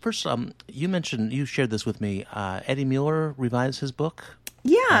 first, you shared this with me. Eddie Mueller revised his book.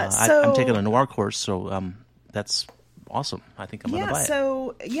 Yeah, I'm taking a noir course, so that's awesome. I think I'm going to buy it.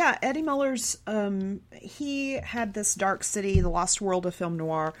 So Eddie Muller's he had this Dark City, The Lost World of Film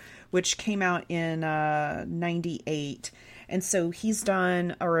Noir, which came out in 98. And so he's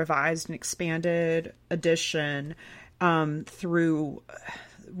done a revised and expanded edition through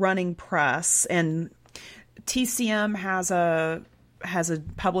Running Press, and TCM has a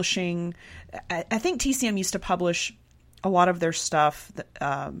publishing. I think TCM used to publish a lot of their stuff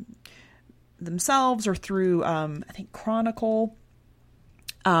themselves or through I think Chronicle,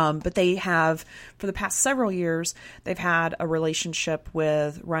 but they have, for the past several years, they've had a relationship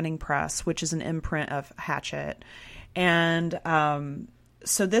with Running Press, which is an imprint of Hachette, and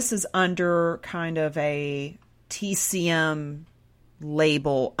so this is under kind of a TCM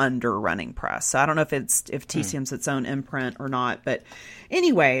label under Running Press. So I don't know if TCM's its own imprint or not, but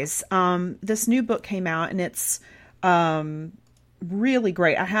anyways, this new book came out, and it's really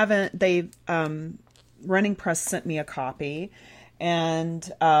great. Running Press sent me a copy, and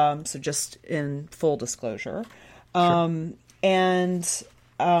so just in full disclosure, and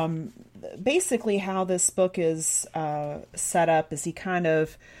basically how this book is set up is he kind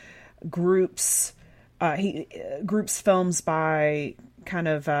of groups films by kind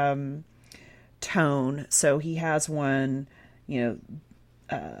of tone. So he has one, The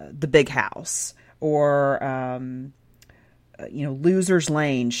Big House, or Loser's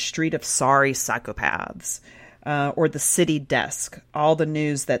Lane, Street of Sorry Psychopaths, or The City Desk, all the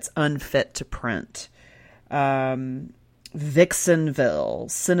news that's unfit to print, Vixenville,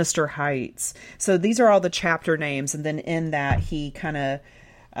 Sinister Heights. So these are all the chapter names, and then in that he kind of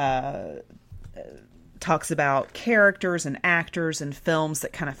talks about characters and actors and films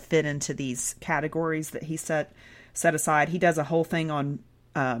that kind of fit into these categories that he set aside. He does a whole thing on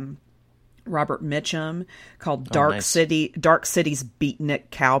Robert Mitchum called Dark City's Beatnik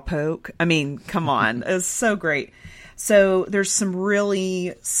Cowpoke. I mean, come on. It's so great. So there's some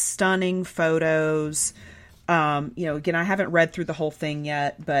really stunning photos. Again, I haven't read through the whole thing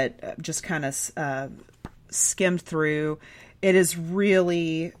yet, but just kind of skimmed through. It is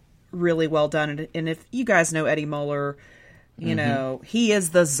really, really well done. And if you guys know Eddie Mueller, he is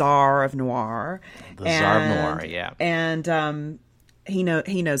the czar of noir. Czar of noir, yeah. And he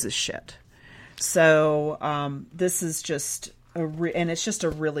knows his shit. So this is just and it's just a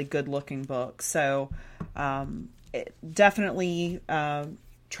really good looking book. So definitely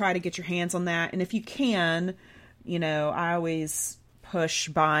try to get your hands on that. And if you can, I always push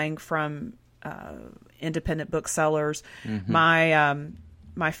buying from independent booksellers.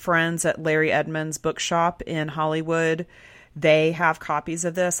 My friends at Larry Edmunds Bookshop in Hollywood, they have copies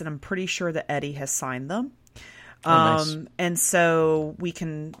of this, and I'm pretty sure that Eddie has signed them. Nice. And so we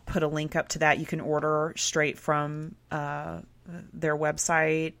can put a link up to that. You can order straight from their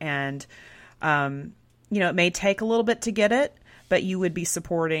website, and it may take a little bit to get it, but you would be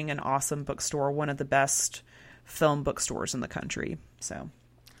supporting an awesome bookstore, one of the best film bookstores in the country. So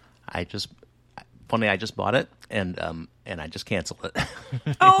I just bought it, and I just canceled it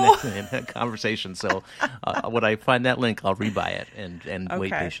in that conversation. So when I find that link, I'll rebuy it and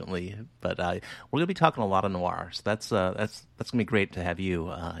wait patiently. But we're going to be talking a lot of noir, so that's going to be great to have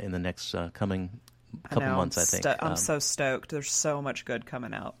you in the next coming couple months, I think. I'm so stoked. There's so much good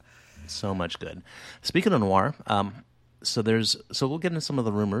coming out. So much good. Speaking of noir, so we'll get into some of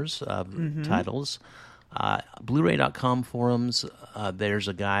the rumors of titles. Blu-ray.com forums. There's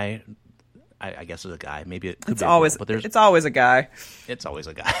a guy. I guess it's a guy. Maybe it could be always. But there's it's always a guy. It's always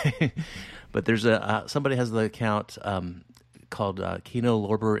a guy. But there's somebody has the account called Kino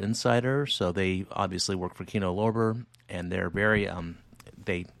Lorber Insider. So they obviously work for Kino Lorber, and they're very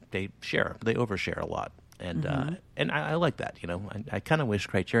they overshare a lot, and I like that. I kind of wish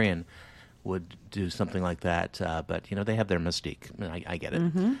Criterion would do something like that, but they have their mystique. I get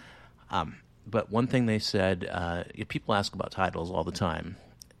it. But one thing they said, people ask about titles all the time,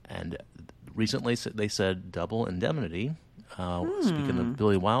 and recently they said Double Indemnity, speaking of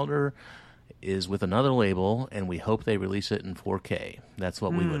Billy Wilder, is with another label, and we hope they release it in 4K. That's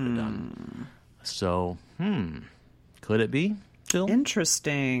what we would have done. So, could it be, Jill?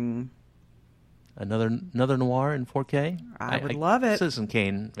 Interesting. Another noir in 4K? I would love it. Citizen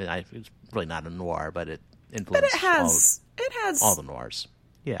Kane, it's really not a noir, but it influenced all the noirs.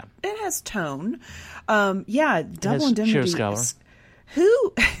 Yeah. It has tone. Double Indemnity. Shiroskawa.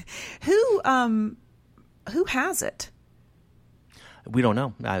 Who has it? We don't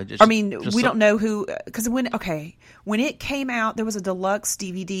know. We don't know who, because when it came out, there was a deluxe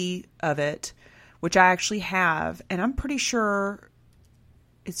DVD of it, which I actually have, and I'm pretty sure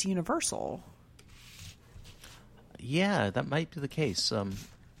it's Universal. Yeah, that might be the case.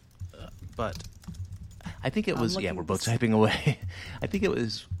 But I think it was. Yeah, we're both typing away. I think it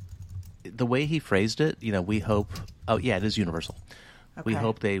was the way he phrased it. We hope. Oh, yeah, it is Universal. Okay. We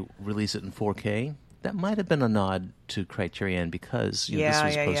hope they release it in 4K. That might have been a nod to Criterion because this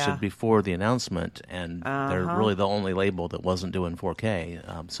was posted before the announcement, and they're really the only label that wasn't doing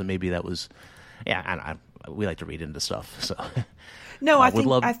 4K. So maybe that was. Yeah, we like to read into stuff. So no, I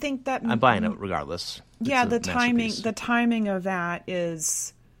think that I'm buying it regardless. Yeah, the timing of that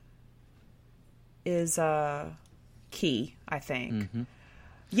is key, I think. Mm-hmm.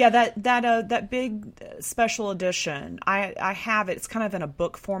 Yeah, that big special edition. I have it. It's kind of in a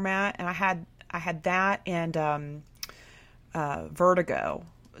book format, and I had that and Vertigo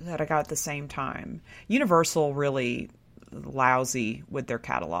that I got at the same time. Universal really lousy with their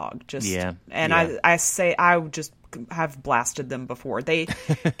catalog. I just have blasted them before. They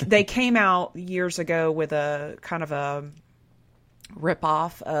came out years ago with a kind of a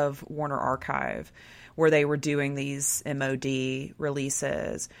ripoff of Warner Archive, where they were doing these MOD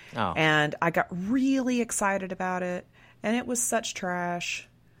releases, and I got really excited about it, and it was such trash.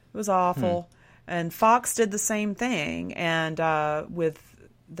 It was awful. And Fox did the same thing, and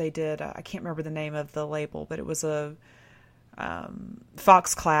they did. I can't remember the name of the label, but it was a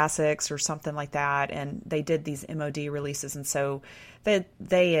Fox Classics or something like that, and they did these MOD releases, and so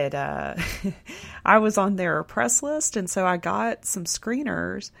they had I was on their press list, and so I got some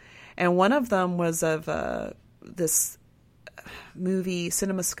screeners, and one of them was of this movie,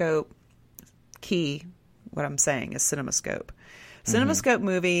 CinemaScope. What I'm saying is CinemaScope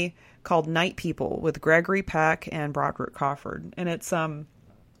movie called Night People with Gregory Peck and Broderick Crawford, and it's an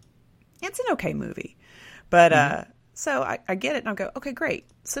okay movie, but so I get it, and I'll go, okay, great,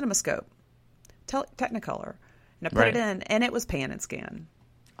 CinemaScope, Technicolor, and I put it in, and it was pan and scan.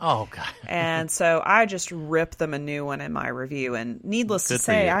 Oh, God. And so I just ripped them a new one in my review, and needless to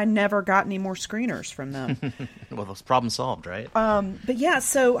say, I never got any more screeners from them. Well, it's problem solved, right? But yeah,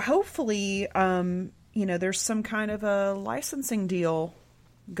 so hopefully, there's some kind of a licensing deal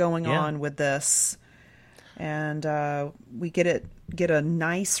going on with this, and we get a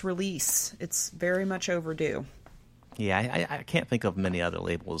nice release. It's very much overdue. Yeah, I can't think of many other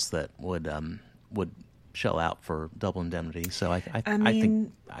labels that would shell out for Double Indemnity. So I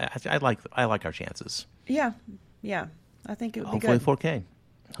think I like our chances. Yeah, I think it would hopefully be good. 4K.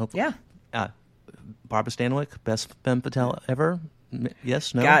 Hopefully, yeah. Barbara Stanwyck, best femme fatale ever.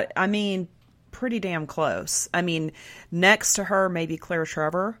 Yes, no. Got pretty damn close. Next to her maybe Claire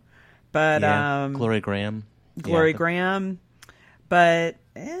Trevor, but Gloria Graham. Graham, but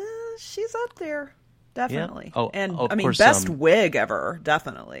she's up there. Definitely. Yeah. Best wig ever,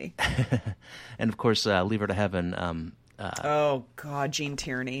 definitely. And of course, Leave Her to Heaven. Oh God, Gene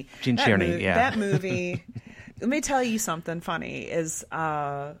Tierney. That movie. Let me tell you something funny. Is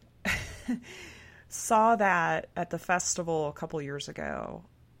saw that at the festival a couple years ago,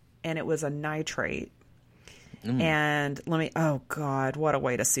 and it was a nitrate. And oh God, what a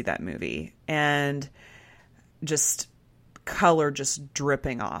way to see that movie, and just color just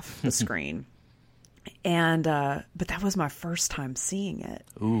dripping off the screen. And but that was my first time seeing it.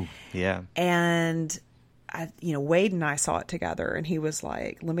 Ooh, yeah. And Wade and I saw it together, and he was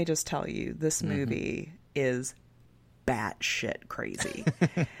like, let me just tell you, this movie is batshit crazy.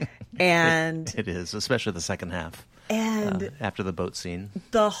 And it is, especially the second half. And after the boat scene,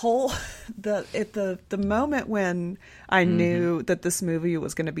 the moment when I knew that this movie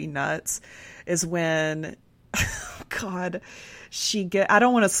was going to be nuts is when, God, I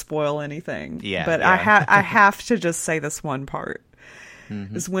don't want to spoil anything, but I have to just say this one part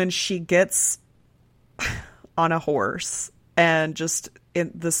is when she gets on a horse and just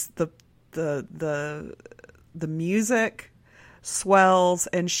the music swells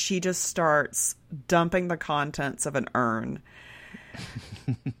and she just starts dumping the contents of an urn.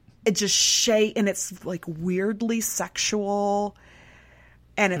 It just and it's like weirdly sexual,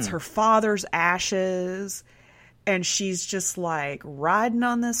 and it's her father's ashes, and she's just like riding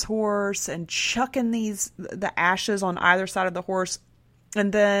on this horse and chucking the ashes on either side of the horse,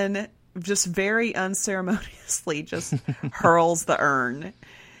 and then just very unceremoniously just hurls the urn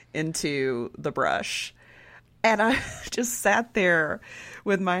into the brush. And I just sat there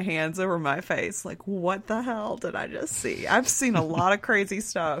with my hands over my face like, what the hell did I just see? I've seen a lot of crazy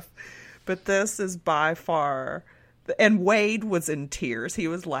stuff, but this is by far... And Wade was in tears. He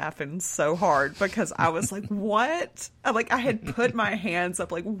was laughing so hard because I was like, what? I had put my hands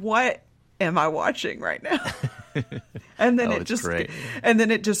up like, what am I watching right now? And then it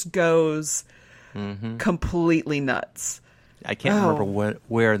just goes completely nuts. I can't remember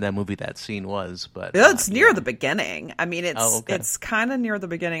where in that movie that scene was, but it's near the beginning. I mean, it's kind of near the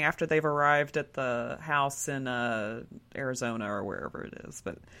beginning after they've arrived at the house in Arizona or wherever it is.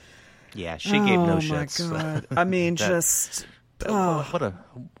 But yeah, she gave no shits. Oh my God! I mean,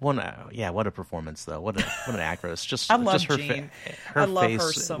 what a performance though! What an actress! I love her Jean. her I love face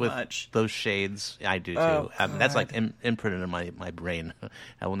her so with much. Those shades, I do too. That's like imprinted in my brain.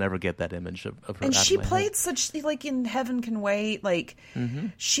 I will never get that image of her. And she played head. such like in Heaven Can Wait. Like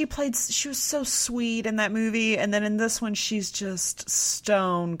she was so sweet in that movie, and then in this one, she's just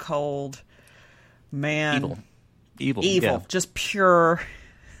stone cold. Man, evil, yeah. Just pure.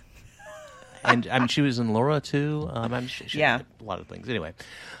 And I mean, she was in Laura too. She a lot of things. Anyway,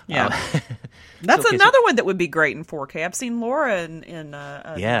 that's another one that would be great in 4K. I've seen Laura in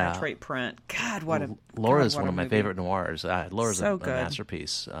nitrate print. God, Laura's one of my favorite noirs. Laura's so a good.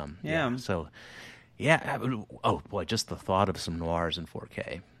 masterpiece. So just the thought of some noirs in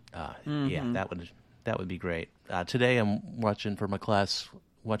 4K. That would be great. Today I'm watching for my class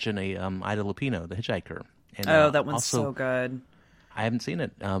a Ida Lupino, The Hitchhiker. And, that one's so good. I haven't seen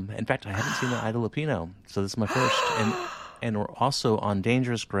it. In fact, I haven't seen the Ida Lupino, so this is my first. And we're also on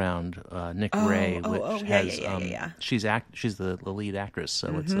Dangerous Ground. Nick Ray, which has she's the lead actress,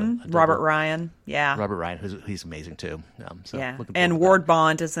 so it's Robert Ryan. Yeah, Robert Ryan, he's amazing too. And Ward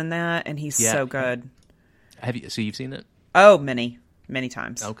Bond is in that, and he's so good. So you've seen it? Oh, many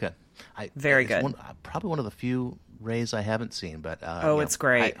times. Okay, very good. Probably one of the few Rays I haven't seen, but it's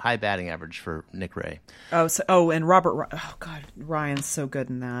great. High batting average for Nick Ray. And Robert. Oh God, Ryan's so good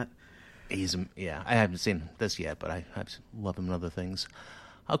in that. I haven't seen this yet, but I love him in other things.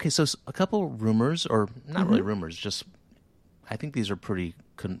 Okay, so a couple rumors, or not really rumors, just I think these are pretty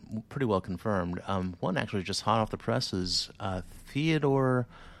well confirmed. One actually just hot off the press is Theodore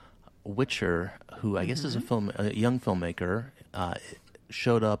Witcher, who I guess is a young filmmaker.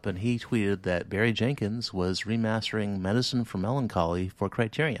 Showed up and he tweeted that Barry Jenkins was remastering Medicine for Melancholy for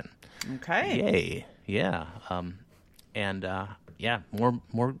Criterion. Okay. Yay. Yeah.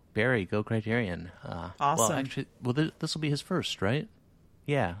 More Barry, go Criterion. Awesome. This will be his first, right?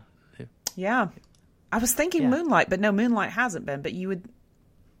 Yeah. Yeah. I was thinking Moonlight, but no, Moonlight hasn't been, but you would...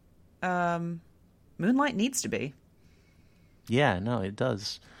 Moonlight needs to be. Yeah, no, it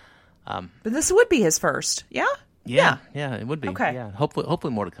does. But this would be his first, yeah? Yeah, it would be. Okay. Yeah,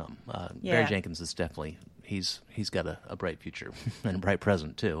 hopefully more to come. Barry Jenkins is definitely he's got a bright future and a bright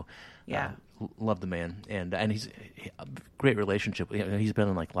present too. Yeah, love the man, and he's a great relationship. He's been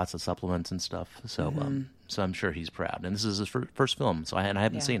in like lots of supplements and stuff, so so I'm sure he's proud. And this is his first film, so I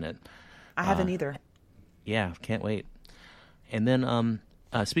haven't seen it. I haven't either. Yeah, can't wait. And then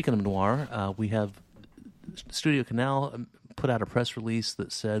speaking of noir, we have Studio Canal put out a press release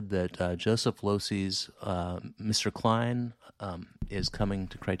that said that Joseph Losey's Mr. Klein is coming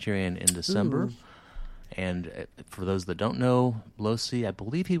to Criterion in December. Ooh. And for those that don't know, Losey, I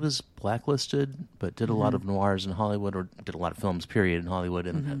believe he was blacklisted, but did a lot of noirs in Hollywood, or did a lot of films, period, in Hollywood.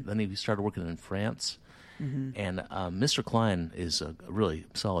 And then he started working in France. And Mr. Klein is a really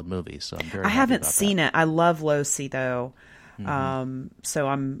solid movie, so I'm very happy haven't about seen that. it. I love Losey, though. So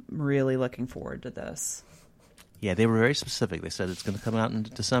I'm really looking forward to this. Yeah, they were very specific. They said it's going to come out in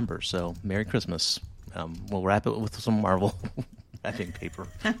December, so Merry Christmas. we'll wrap it with some Marvel wrapping paper.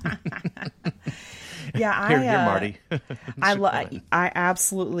 Yeah, Here, Marty. I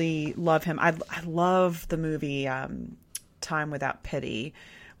absolutely love him. I love the movie Time Without Pity,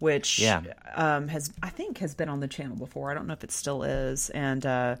 which has been on the channel before. I don't know if it still is. And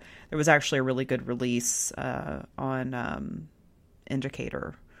there was actually a really good release on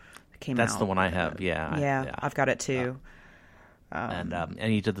Indicator. That came That's out. the one I have. Yeah, I've got it too. And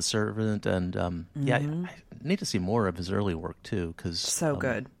he did The Servant, and I need to see more of his early work too, because So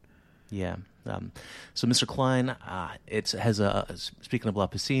good. Yeah. So Mr. Klein, it has speaking of La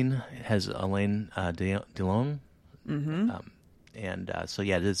Piscine, it has Alain Delon. So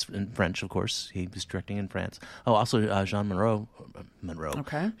it is in French, of course. He was directing in France. Oh, also Jean Moreau.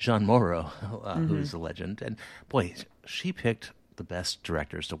 Okay. Jean Moreau, who's a legend. And boy, she picked the best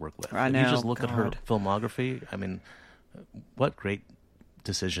directors to work with. I If know, you just look at her God. filmography, I mean, what great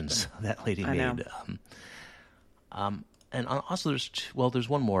decisions that lady I know. made. And also, there's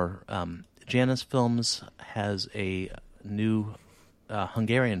one more. Janus Films has a new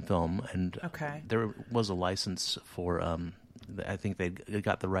Hungarian film, and Okay. there was a license for. I think they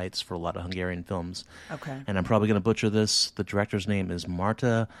got the rights for a lot of Hungarian films. Okay. And I'm probably going to butcher this. The director's name is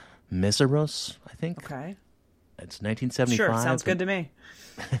Marta Mészáros, I think. Okay. It's 1975. Sure, sounds good to me.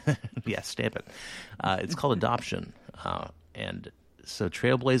 Yeah, stamp it. It's called Adoption. And so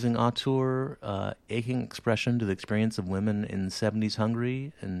trailblazing auteur, aching expression to the experience of women in 70s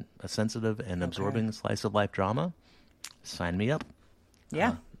Hungary, and a sensitive and absorbing slice of life drama. Sign me up.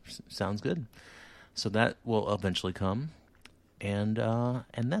 Yeah. Sounds good. So that will eventually come. And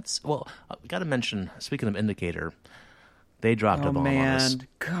that's, we got to mention, speaking of Indicator, they dropped a bomb on us.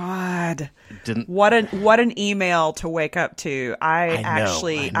 God. Didn't What an email to wake up to. I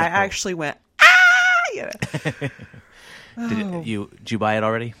know. actually went, yeah. Did you buy it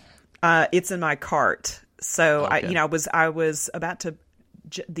already? It's in my cart. So Okay. I was about to,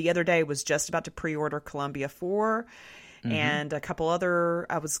 the other day was just about to pre-order Columbia 4 and a couple other,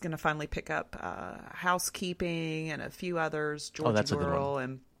 I was going to finally pick up Housekeeping and a few others, Georgia that's a good Girl, one.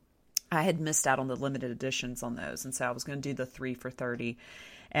 and I had missed out on the limited editions on those. And so I was going to do the 3 for $30.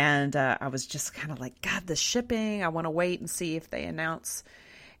 And I was just kind of like, God, the shipping, I want to wait and see if they announce.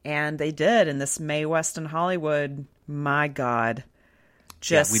 And they did. And this Mae West in Hollywood, my God.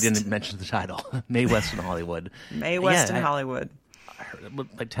 We didn't mention the title. Mae West in Hollywood. Mae West in Hollywood. I heard,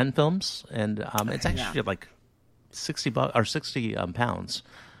 like 10 films, and it's actually like $60 or 60 pounds.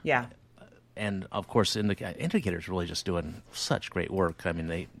 Yeah. And of course, Indicator's really just doing such great work. I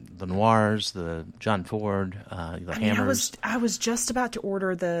mean, the noirs, the John Ford, the Hammers. I was just about to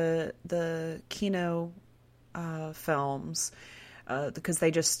order the Kino films because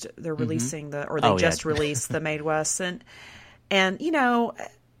they're releasing just released the Mae West, and I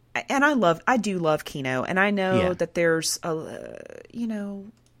do love Kino, and I know that there's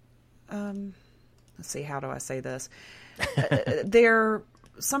let's see, how do I say this?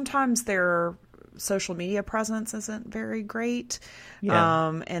 Sometimes their social media presence isn't very great.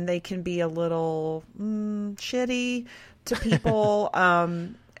 Yeah. And they can be a little shitty to people.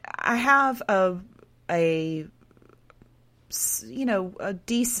 I have a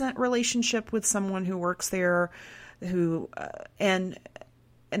decent relationship with someone who works there who, and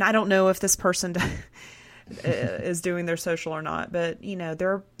I don't know if this person is doing their social or not, but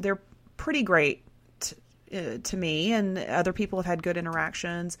they're pretty great to me, and other people have had good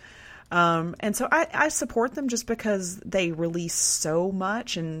interactions. And so I support them just because they release so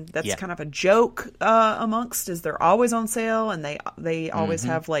much, and that's kind of a joke amongst is they're always on sale, and they always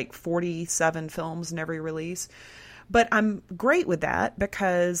have like 47 films in every release. But I'm great with that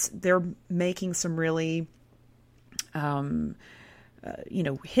because they're making some really hidden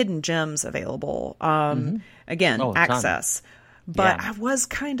gems available. Again, access. But I was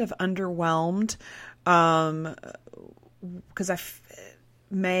kind of underwhelmed because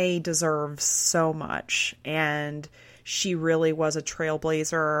Mae deserves so much, and she really was a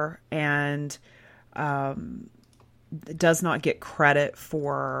trailblazer, and does not get credit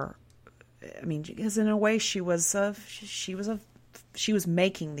for. I mean, because in a way, she was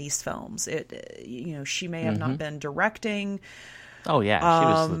making these films. She may have not been directing. Oh yeah,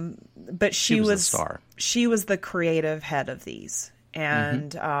 she was the star. She was the creative head of these,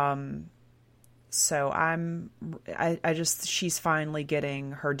 and so she's finally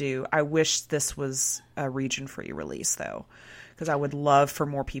getting her due. I wish this was a region free release though, because I would love for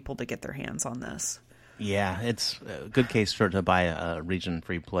more people to get their hands on this. Yeah, it's a good case to buy a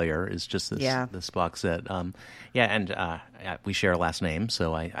region-free player. Is just this box set. We share a last name,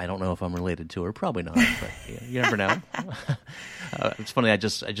 so I don't know if I'm related to her. Probably not, but you never know. It's funny. I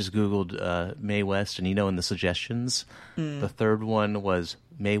just Googled Mae West, and in the suggestions, the third one was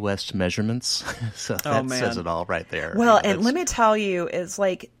Mae West measurements. So that says it all right there. Well, and let me tell you, it's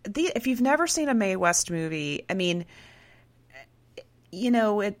like if you've never seen a Mae West movie, I mean,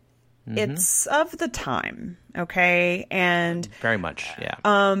 it's of the time, okay? And very much, yeah.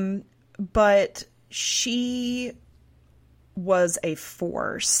 But she was a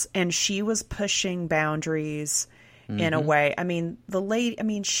force, and she was pushing boundaries in a way. I mean,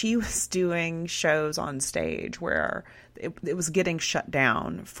 she was doing shows on stage where it was getting shut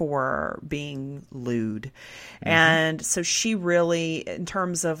down for being lewd. And so she really, in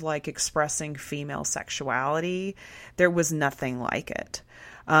terms of like expressing female sexuality, there was nothing like it.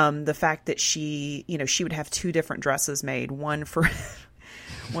 The fact that she would have two different dresses made, one for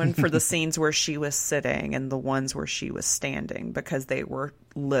the scenes where she was sitting and the ones where she was standing, because they were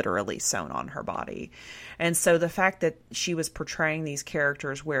literally sewn on her body. And so the fact that she was portraying these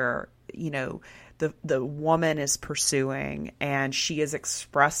characters where, the woman is pursuing and she is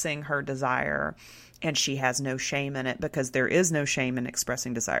expressing her desire, and she has no shame in it, because there is no shame in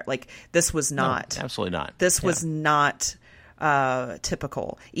expressing desire. Like, this was not. No, absolutely not. This was not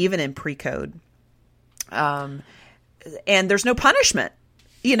typical, even in pre-code. And there's no punishment.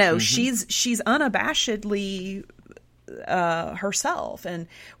 She's unabashedly herself. And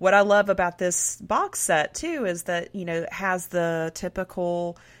what I love about this box set too is that it has the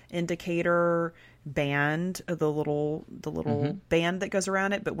typical indicator band, the little band that goes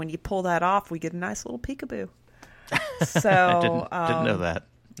around it. But when you pull that off, we get a nice little peekaboo. So didn't know that.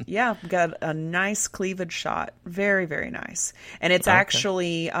 Yeah, got a nice cleavage shot. Very, very nice. And it's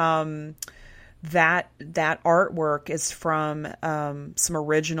actually that artwork is from some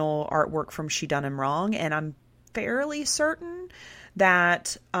original artwork from She Done Him Wrong, and I'm fairly certain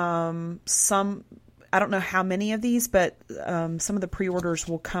that I don't know how many of these, but some of the pre-orders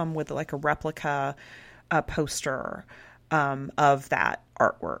will come with like a replica poster of that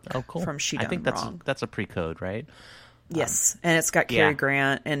artwork. Oh, cool. From She Done Him Wrong. That's a pre-code, right? Yes, and it's got Cary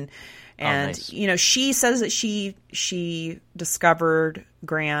Grant, and nice. She says that she discovered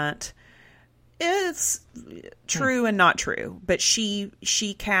Grant. It's true and not true, but she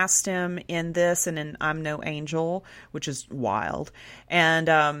cast him in this and in I'm No Angel, which is wild,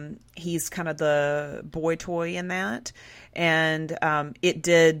 and he's kind of the boy toy in that, and it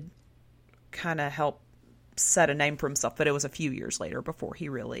did kind of help set a name for himself, but it was a few years later before he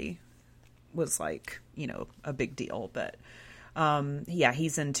really was like, a big deal. But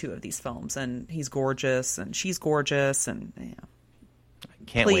he's in 2 of these films, and he's gorgeous and she's gorgeous, and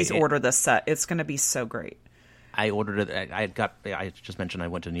please order this set. It's going to be so great. I ordered it. I just mentioned I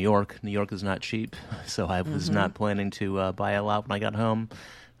went to New York. New York is not cheap, so I was not planning to buy a lot when I got home.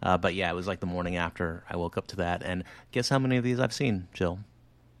 But it was like the morning after I woke up to that. And guess how many of these I've seen, Jill?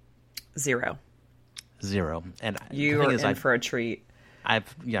 0. And you are in for a treat.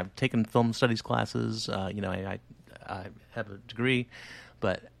 I've taken film studies classes. I have a degree,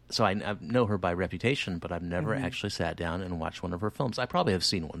 but so I know her by reputation, but I've never actually sat down and watched one of her films. I probably have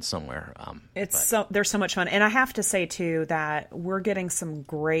seen one somewhere. They're so much fun, and I have to say too that we're getting some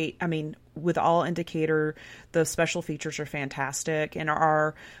great. I mean, with All Indicator, the special features are fantastic, and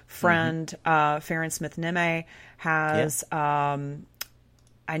our friend Farron Smith Neme has.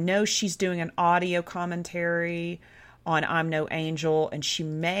 I know she's doing an audio commentary on I'm No Angel, and she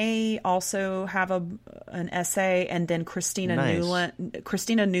may also have an essay. And then Christina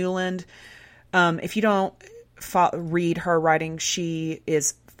Newland. If you don't read her writing, she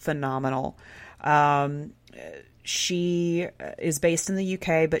is phenomenal. She is based in the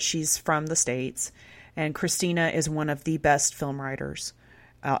UK, but she's from the States. And Christina is one of the best film writers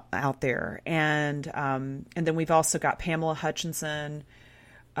out there. And then we've also got Pamela Hutchinson.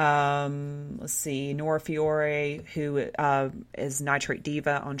 Let's see, Nora Fiore, who is Nitrate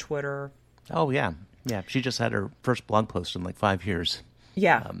Diva on Twitter. Oh yeah. She just had her first blog post in like 5 years.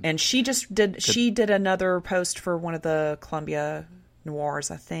 Yeah, and she just did. She did another post for one of the Columbia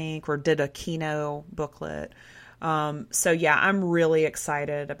Noirs, I think, or did a Kino booklet. So yeah, I'm really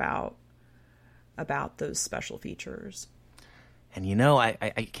excited about those special features. And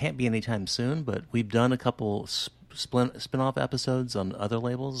I can't be anytime soon, but we've done a couple spin-off episodes on other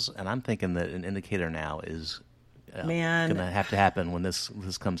labels, and I'm thinking that an Indicator Now is going to have to happen when this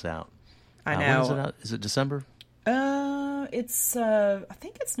comes out. I know. When is it out? Is it December? It's I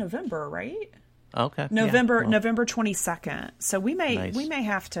think it's November, right? Okay. November 22nd. So we may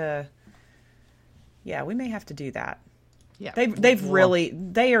have to Yeah, we may have to do that. Yeah,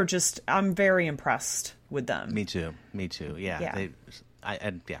 They are just, I'm very impressed with them. Me too. Yeah. Yeah.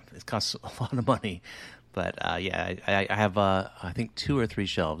 It costs a lot of money. But I have I think 2 or 3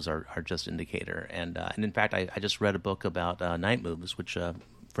 shelves are just Indicator, and in fact I just read a book about Night Moves, which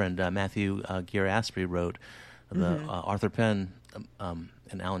friend Matthew Gear Asprey wrote, the Arthur Penn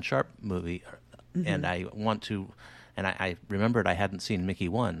and Alan Sharp movie, and I remembered I hadn't seen Mickey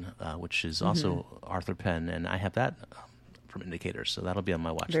 1, which is also Arthur Penn, and I have that from Indicator, so that'll be on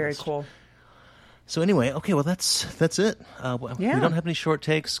my watch list. Very cool. So anyway, okay, well that's it. We don't have any short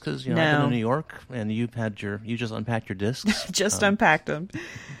takes because I've been in New York and you just unpacked your discs. Just unpacked them.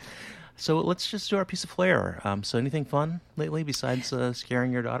 So let's just do our piece of flair. So anything fun lately besides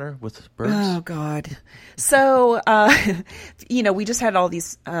scaring your daughter with birds? Oh God! So we just had all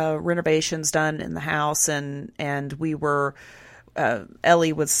these renovations done in the house, and we were.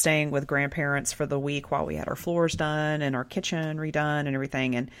 Ellie was staying with grandparents for the week while we had our floors done and our kitchen redone and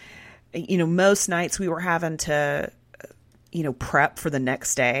everything, and. Most nights we were having to, prep for the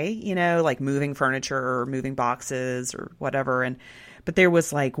next day, like moving furniture or moving boxes or whatever. But there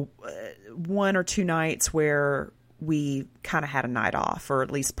was like 1 or 2 nights where we kind of had a night off, or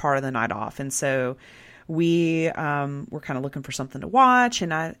at least part of the night off. And so we were kind of looking for something to watch.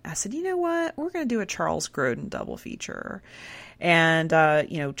 And I said, you know what, we're going to do a Charles Grodin double feature. And,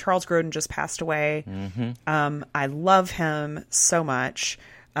 Charles Grodin just passed away. Mm-hmm. I love him so much.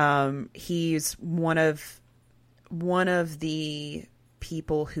 He's one of the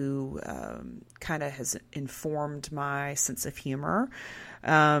people who kind of has informed my sense of humor.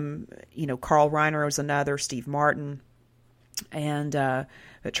 Carl Reiner was another, Steve Martin, and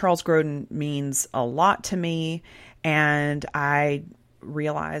but Charles Grodin means a lot to me. And I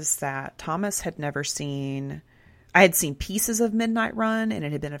realized that Thomas had never seen. I had seen pieces of Midnight Run, and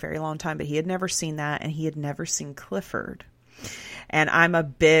it had been a very long time, but he had never seen that, and he had never seen Clifford. And I'm a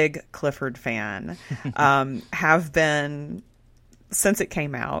big Clifford fan, have been since it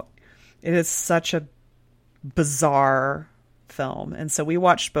came out. It is such a bizarre film. And so we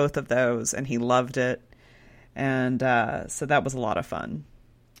watched both of those, and he loved it. And so that was a lot of fun.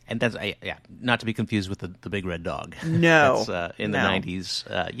 And that's, not to be confused with the Big Red Dog. No. That's in the 90s.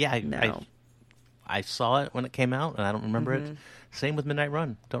 I saw it when it came out, and I don't remember it. Same with Midnight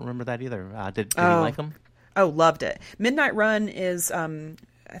Run. Don't remember that either. Did you like them? Oh, loved it. Midnight Run is, I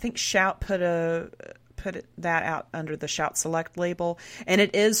think Shout put that out under the Shout Select label, and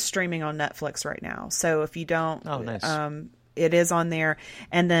it is streaming on Netflix right now. So if you don't, nice. It is on there.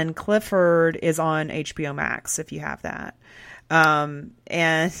 And then Clifford is on HBO Max if you have that. That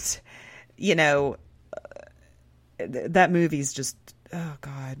movie's just, oh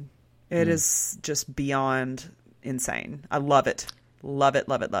God, it is just beyond insane. I love it. Love it,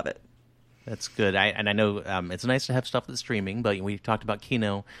 love it, love it. That's good. I know it's nice to have stuff that's streaming, but we talked about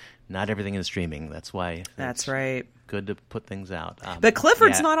Kino. Not everything is streaming. That's why. That's right. Good to put things out. But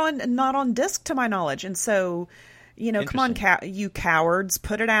Clifford's not on disc to my knowledge, and so come on, you cowards,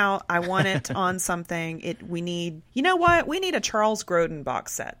 put it out. I want it on something. We need. You know what? We need a Charles Grodin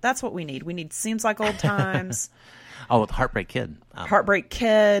box set. That's what we need. We need Seems Like Old Times. With Heartbreak Kid. Heartbreak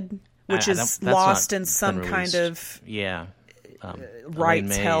Kid, which is lost in some kind of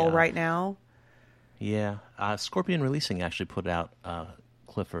rights hell right now. Yeah. Scorpion Releasing actually put out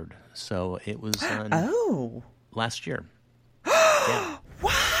Clifford. So it was last year. Yeah.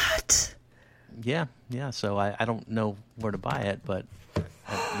 What? Yeah. So I don't know where to buy it, but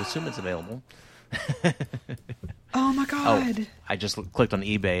I assume it's available. Oh my God. I just clicked on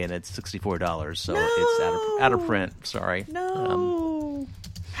eBay and it's $64, so it's out of print. Sorry. No.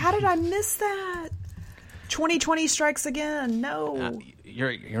 How did I miss that? 2020 strikes again. No.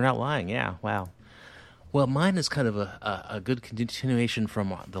 You're not lying. Yeah. Wow. Well, mine is kind of a good continuation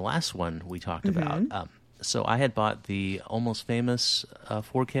from the last one we talked about. So I had bought the Almost Famous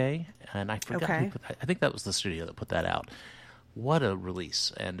 4K, and I forgot who put that. I think that was the studio that put that out. What a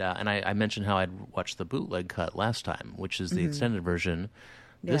release! And I mentioned how I'd watched the bootleg cut last time, which is the extended version.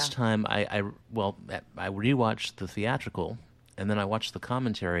 Yeah. This time I rewatched the theatrical, and then I watched the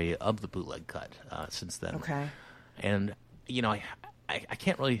commentary of the bootleg cut since then. Okay. And I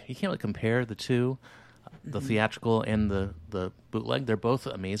can't really compare the two, the theatrical and the bootleg. They're both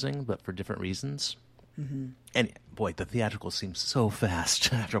amazing, but for different reasons. Mm-hmm. And boy, the theatrical seems so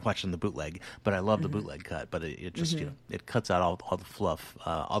fast after watching the bootleg. But I love the bootleg cut. But it just it cuts out all the fluff.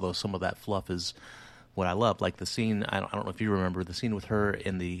 Although some of that fluff is what I love, like the scene. I don't know if you remember the scene with her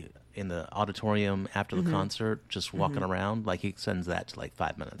in the auditorium after the concert, just walking around. Like he sends that to like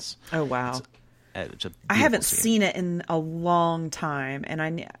 5 minutes. Oh wow! It's a I haven't scene. seen it in a long time,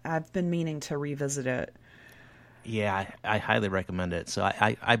 and I've been meaning to revisit it. Yeah, I highly recommend it. So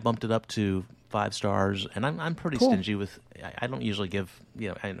I bumped it up to 5 stars, and I'm pretty Cool. stingy with. I don't usually give.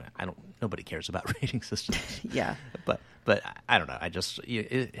 I don't. Nobody cares about rating systems. Yeah. But I don't know. I just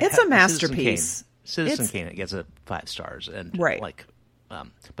It's a masterpiece. Citizen Kane. It gets 5 stars, and Right. like,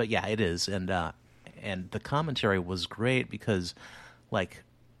 but yeah, it is, and the commentary was great because, like,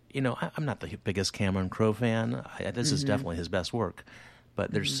 I'm not the biggest Cameron Crowe fan. This is definitely his best work.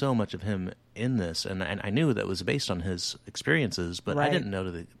 But there's so much of him in this, and I knew that was based on his experiences, but I Right. didn't know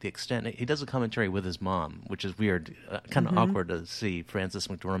to the extent. He does a commentary with his mom, which is weird, kind of awkward to see Frances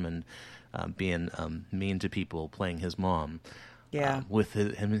McDormand being mean to people, playing his mom. Yeah. With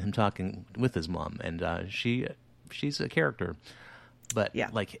him talking with his mom, and she's a character. But Yeah.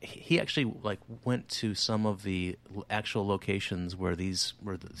 like he actually like went to some of the actual locations where the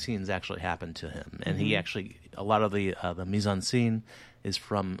scenes actually happened to him, and he actually a lot of the mise en scene is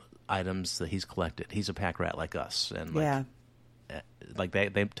from items that he's collected. He's a pack rat like us, and like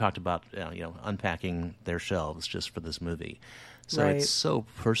they talked about unpacking their shelves just for this movie. So Right. it's so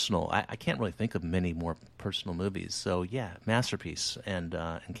personal. I can't really think of many more personal movies. So yeah, masterpiece. And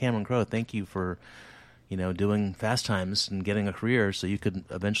Cameron Crowe, thank you for doing Fast Times and getting a career so you could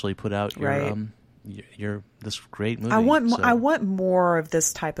eventually put out your Right. your this great movie. I want So- I want more of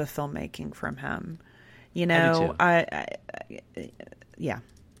this type of filmmaking from him. I do too. Yeah.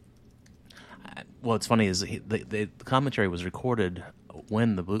 Well, it's funny is the commentary was recorded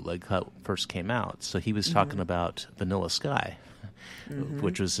when the bootleg cut first came out, so he was talking about Vanilla Sky,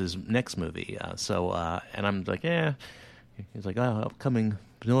 which was his next movie. And I'm like, yeah. He's like, oh, upcoming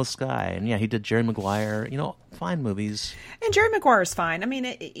Vanilla Sky, and yeah, he did Jerry Maguire. Fine movies. And Jerry Maguire's fine. I mean,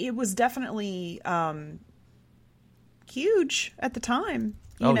 it was definitely huge at the time,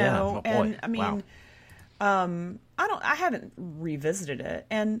 you know. Oh, boy. And I mean, Wow. I haven't revisited it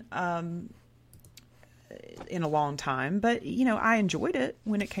and in a long time, but I enjoyed it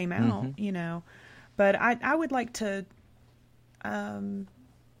when it came out, But I would like to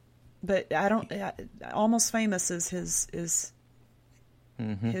but I don't Almost Famous is his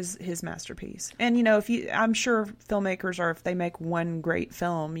masterpiece. And I'm sure filmmakers are, if they make one great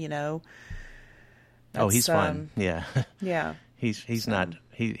film, He's fun. Yeah. Yeah. He's not.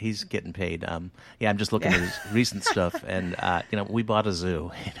 He's getting paid. I'm just looking at his recent stuff, and We Bought a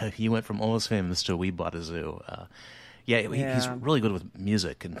Zoo. He went from Almost Famous to We Bought a Zoo. He's really good with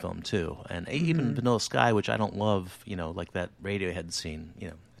music and film too, and even Vanilla Sky, which I don't love. Like that Radiohead scene.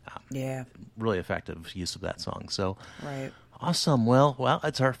 Really effective use of that song. So Right. awesome. Well,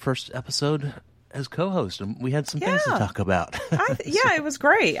 it's our first episode as co-host, and we had some things to Yeah. talk about. It was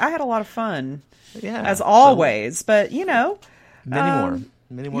great. I had a lot of fun. Yeah, As so- always, but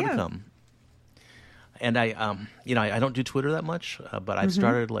Many more to come. And I don't do Twitter that much, but I've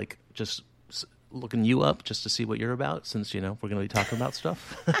started like just looking you up just to see what you're about, since we're going to be talking about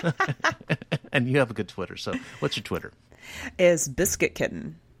stuff. And you have a good Twitter. So what's your Twitter? is Biscuit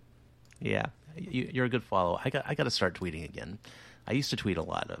Kitten. Yeah, you're a good follow. I got to start tweeting again. I used to tweet a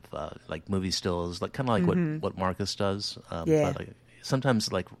lot of like movie stills, like kind of like what Marcus does. Yeah. But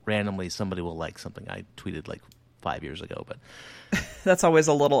sometimes like randomly somebody will like something I tweeted like 5 years ago, but. That's always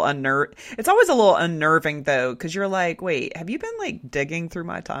a little It's always a little unnerving though, because you're like, wait, have you been like digging through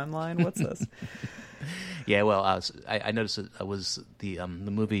my timeline? What's this? Yeah, well, I noticed it was the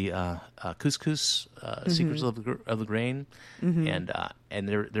movie Couscous, Secrets of the Grain, and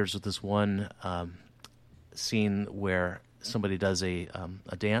there's this one scene where somebody does a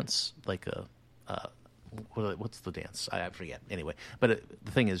dance, like what's the dance? I forget. Anyway, but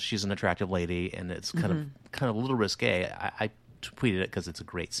the thing is, she's an attractive lady, and it's kind of a little risque. I tweeted it because it's a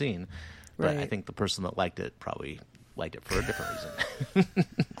great scene, but I Right. think the person that liked it probably liked it for a different reason.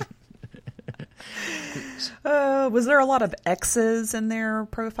 Was there a lot of X's in their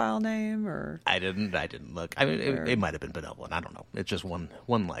profile name, or? I didn't look. I mean, it might have been benevolent. I don't know. It's just one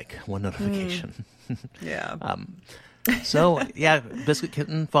notification. Yeah. So yeah, Biscuit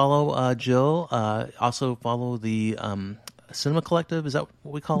Kitten. Follow Jill. Also follow the Cinema Collective. Is that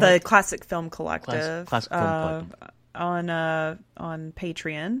what we call The it? Classic Film Collective. Classic Film Collective. On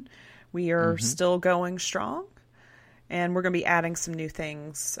Patreon. We are still going strong, and we're going to be adding some new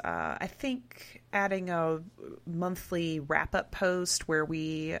things. I think adding a monthly wrap-up post where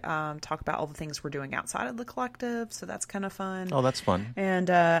we talk about all the things we're doing outside of the collective, so that's kind of fun. Oh, that's fun. And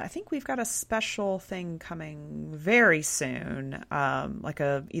I think we've got a special thing coming very soon, like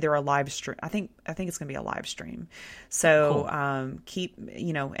either a live stream. I think it's going to be a live stream. So Cool. keep,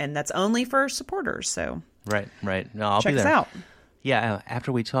 and that's only for supporters. So Right. No, I'll check be us there. out. Yeah,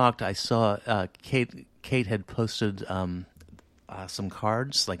 after we talked, I saw Kate had posted some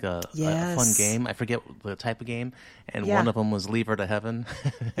cards, like a fun game. I forget the type of game, and one of them was Leave Her to Heaven.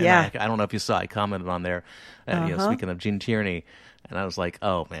 And I don't know if you saw, I commented on there, speaking of Gene Tierney, and I was like,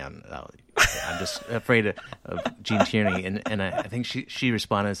 oh man, I'm just afraid of Gene Tierney, and I think she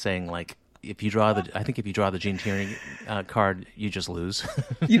responded saying, like, if you draw the Gene Tierney card, you just lose.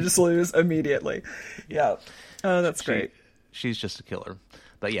 You just lose immediately. Yeah. Oh, that's great. She's just a killer.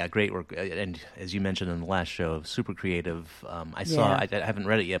 But yeah, great work. And as you mentioned in the last show, super creative. I haven't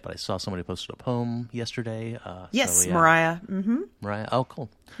read it yet, but I saw somebody posted a poem yesterday. Yes, Mariah. Mm-hmm. Mariah. Oh, cool.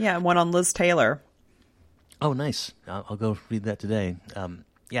 Yeah, one on Liz Taylor. Oh, nice. I'll go read that today.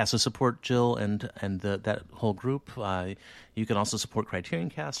 So support Jill and that whole group. You can also support Criterion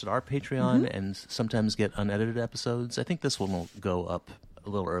Cast at our Patreon and sometimes get unedited episodes. I think this one will go up a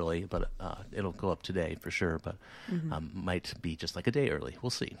little early, but it'll go up today for sure, but might be just like a day early.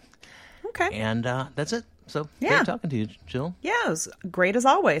 We'll see. Okay. And that's it. So great talking to you, Jill. Yeah, it was great as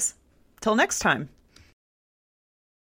always. Till next time.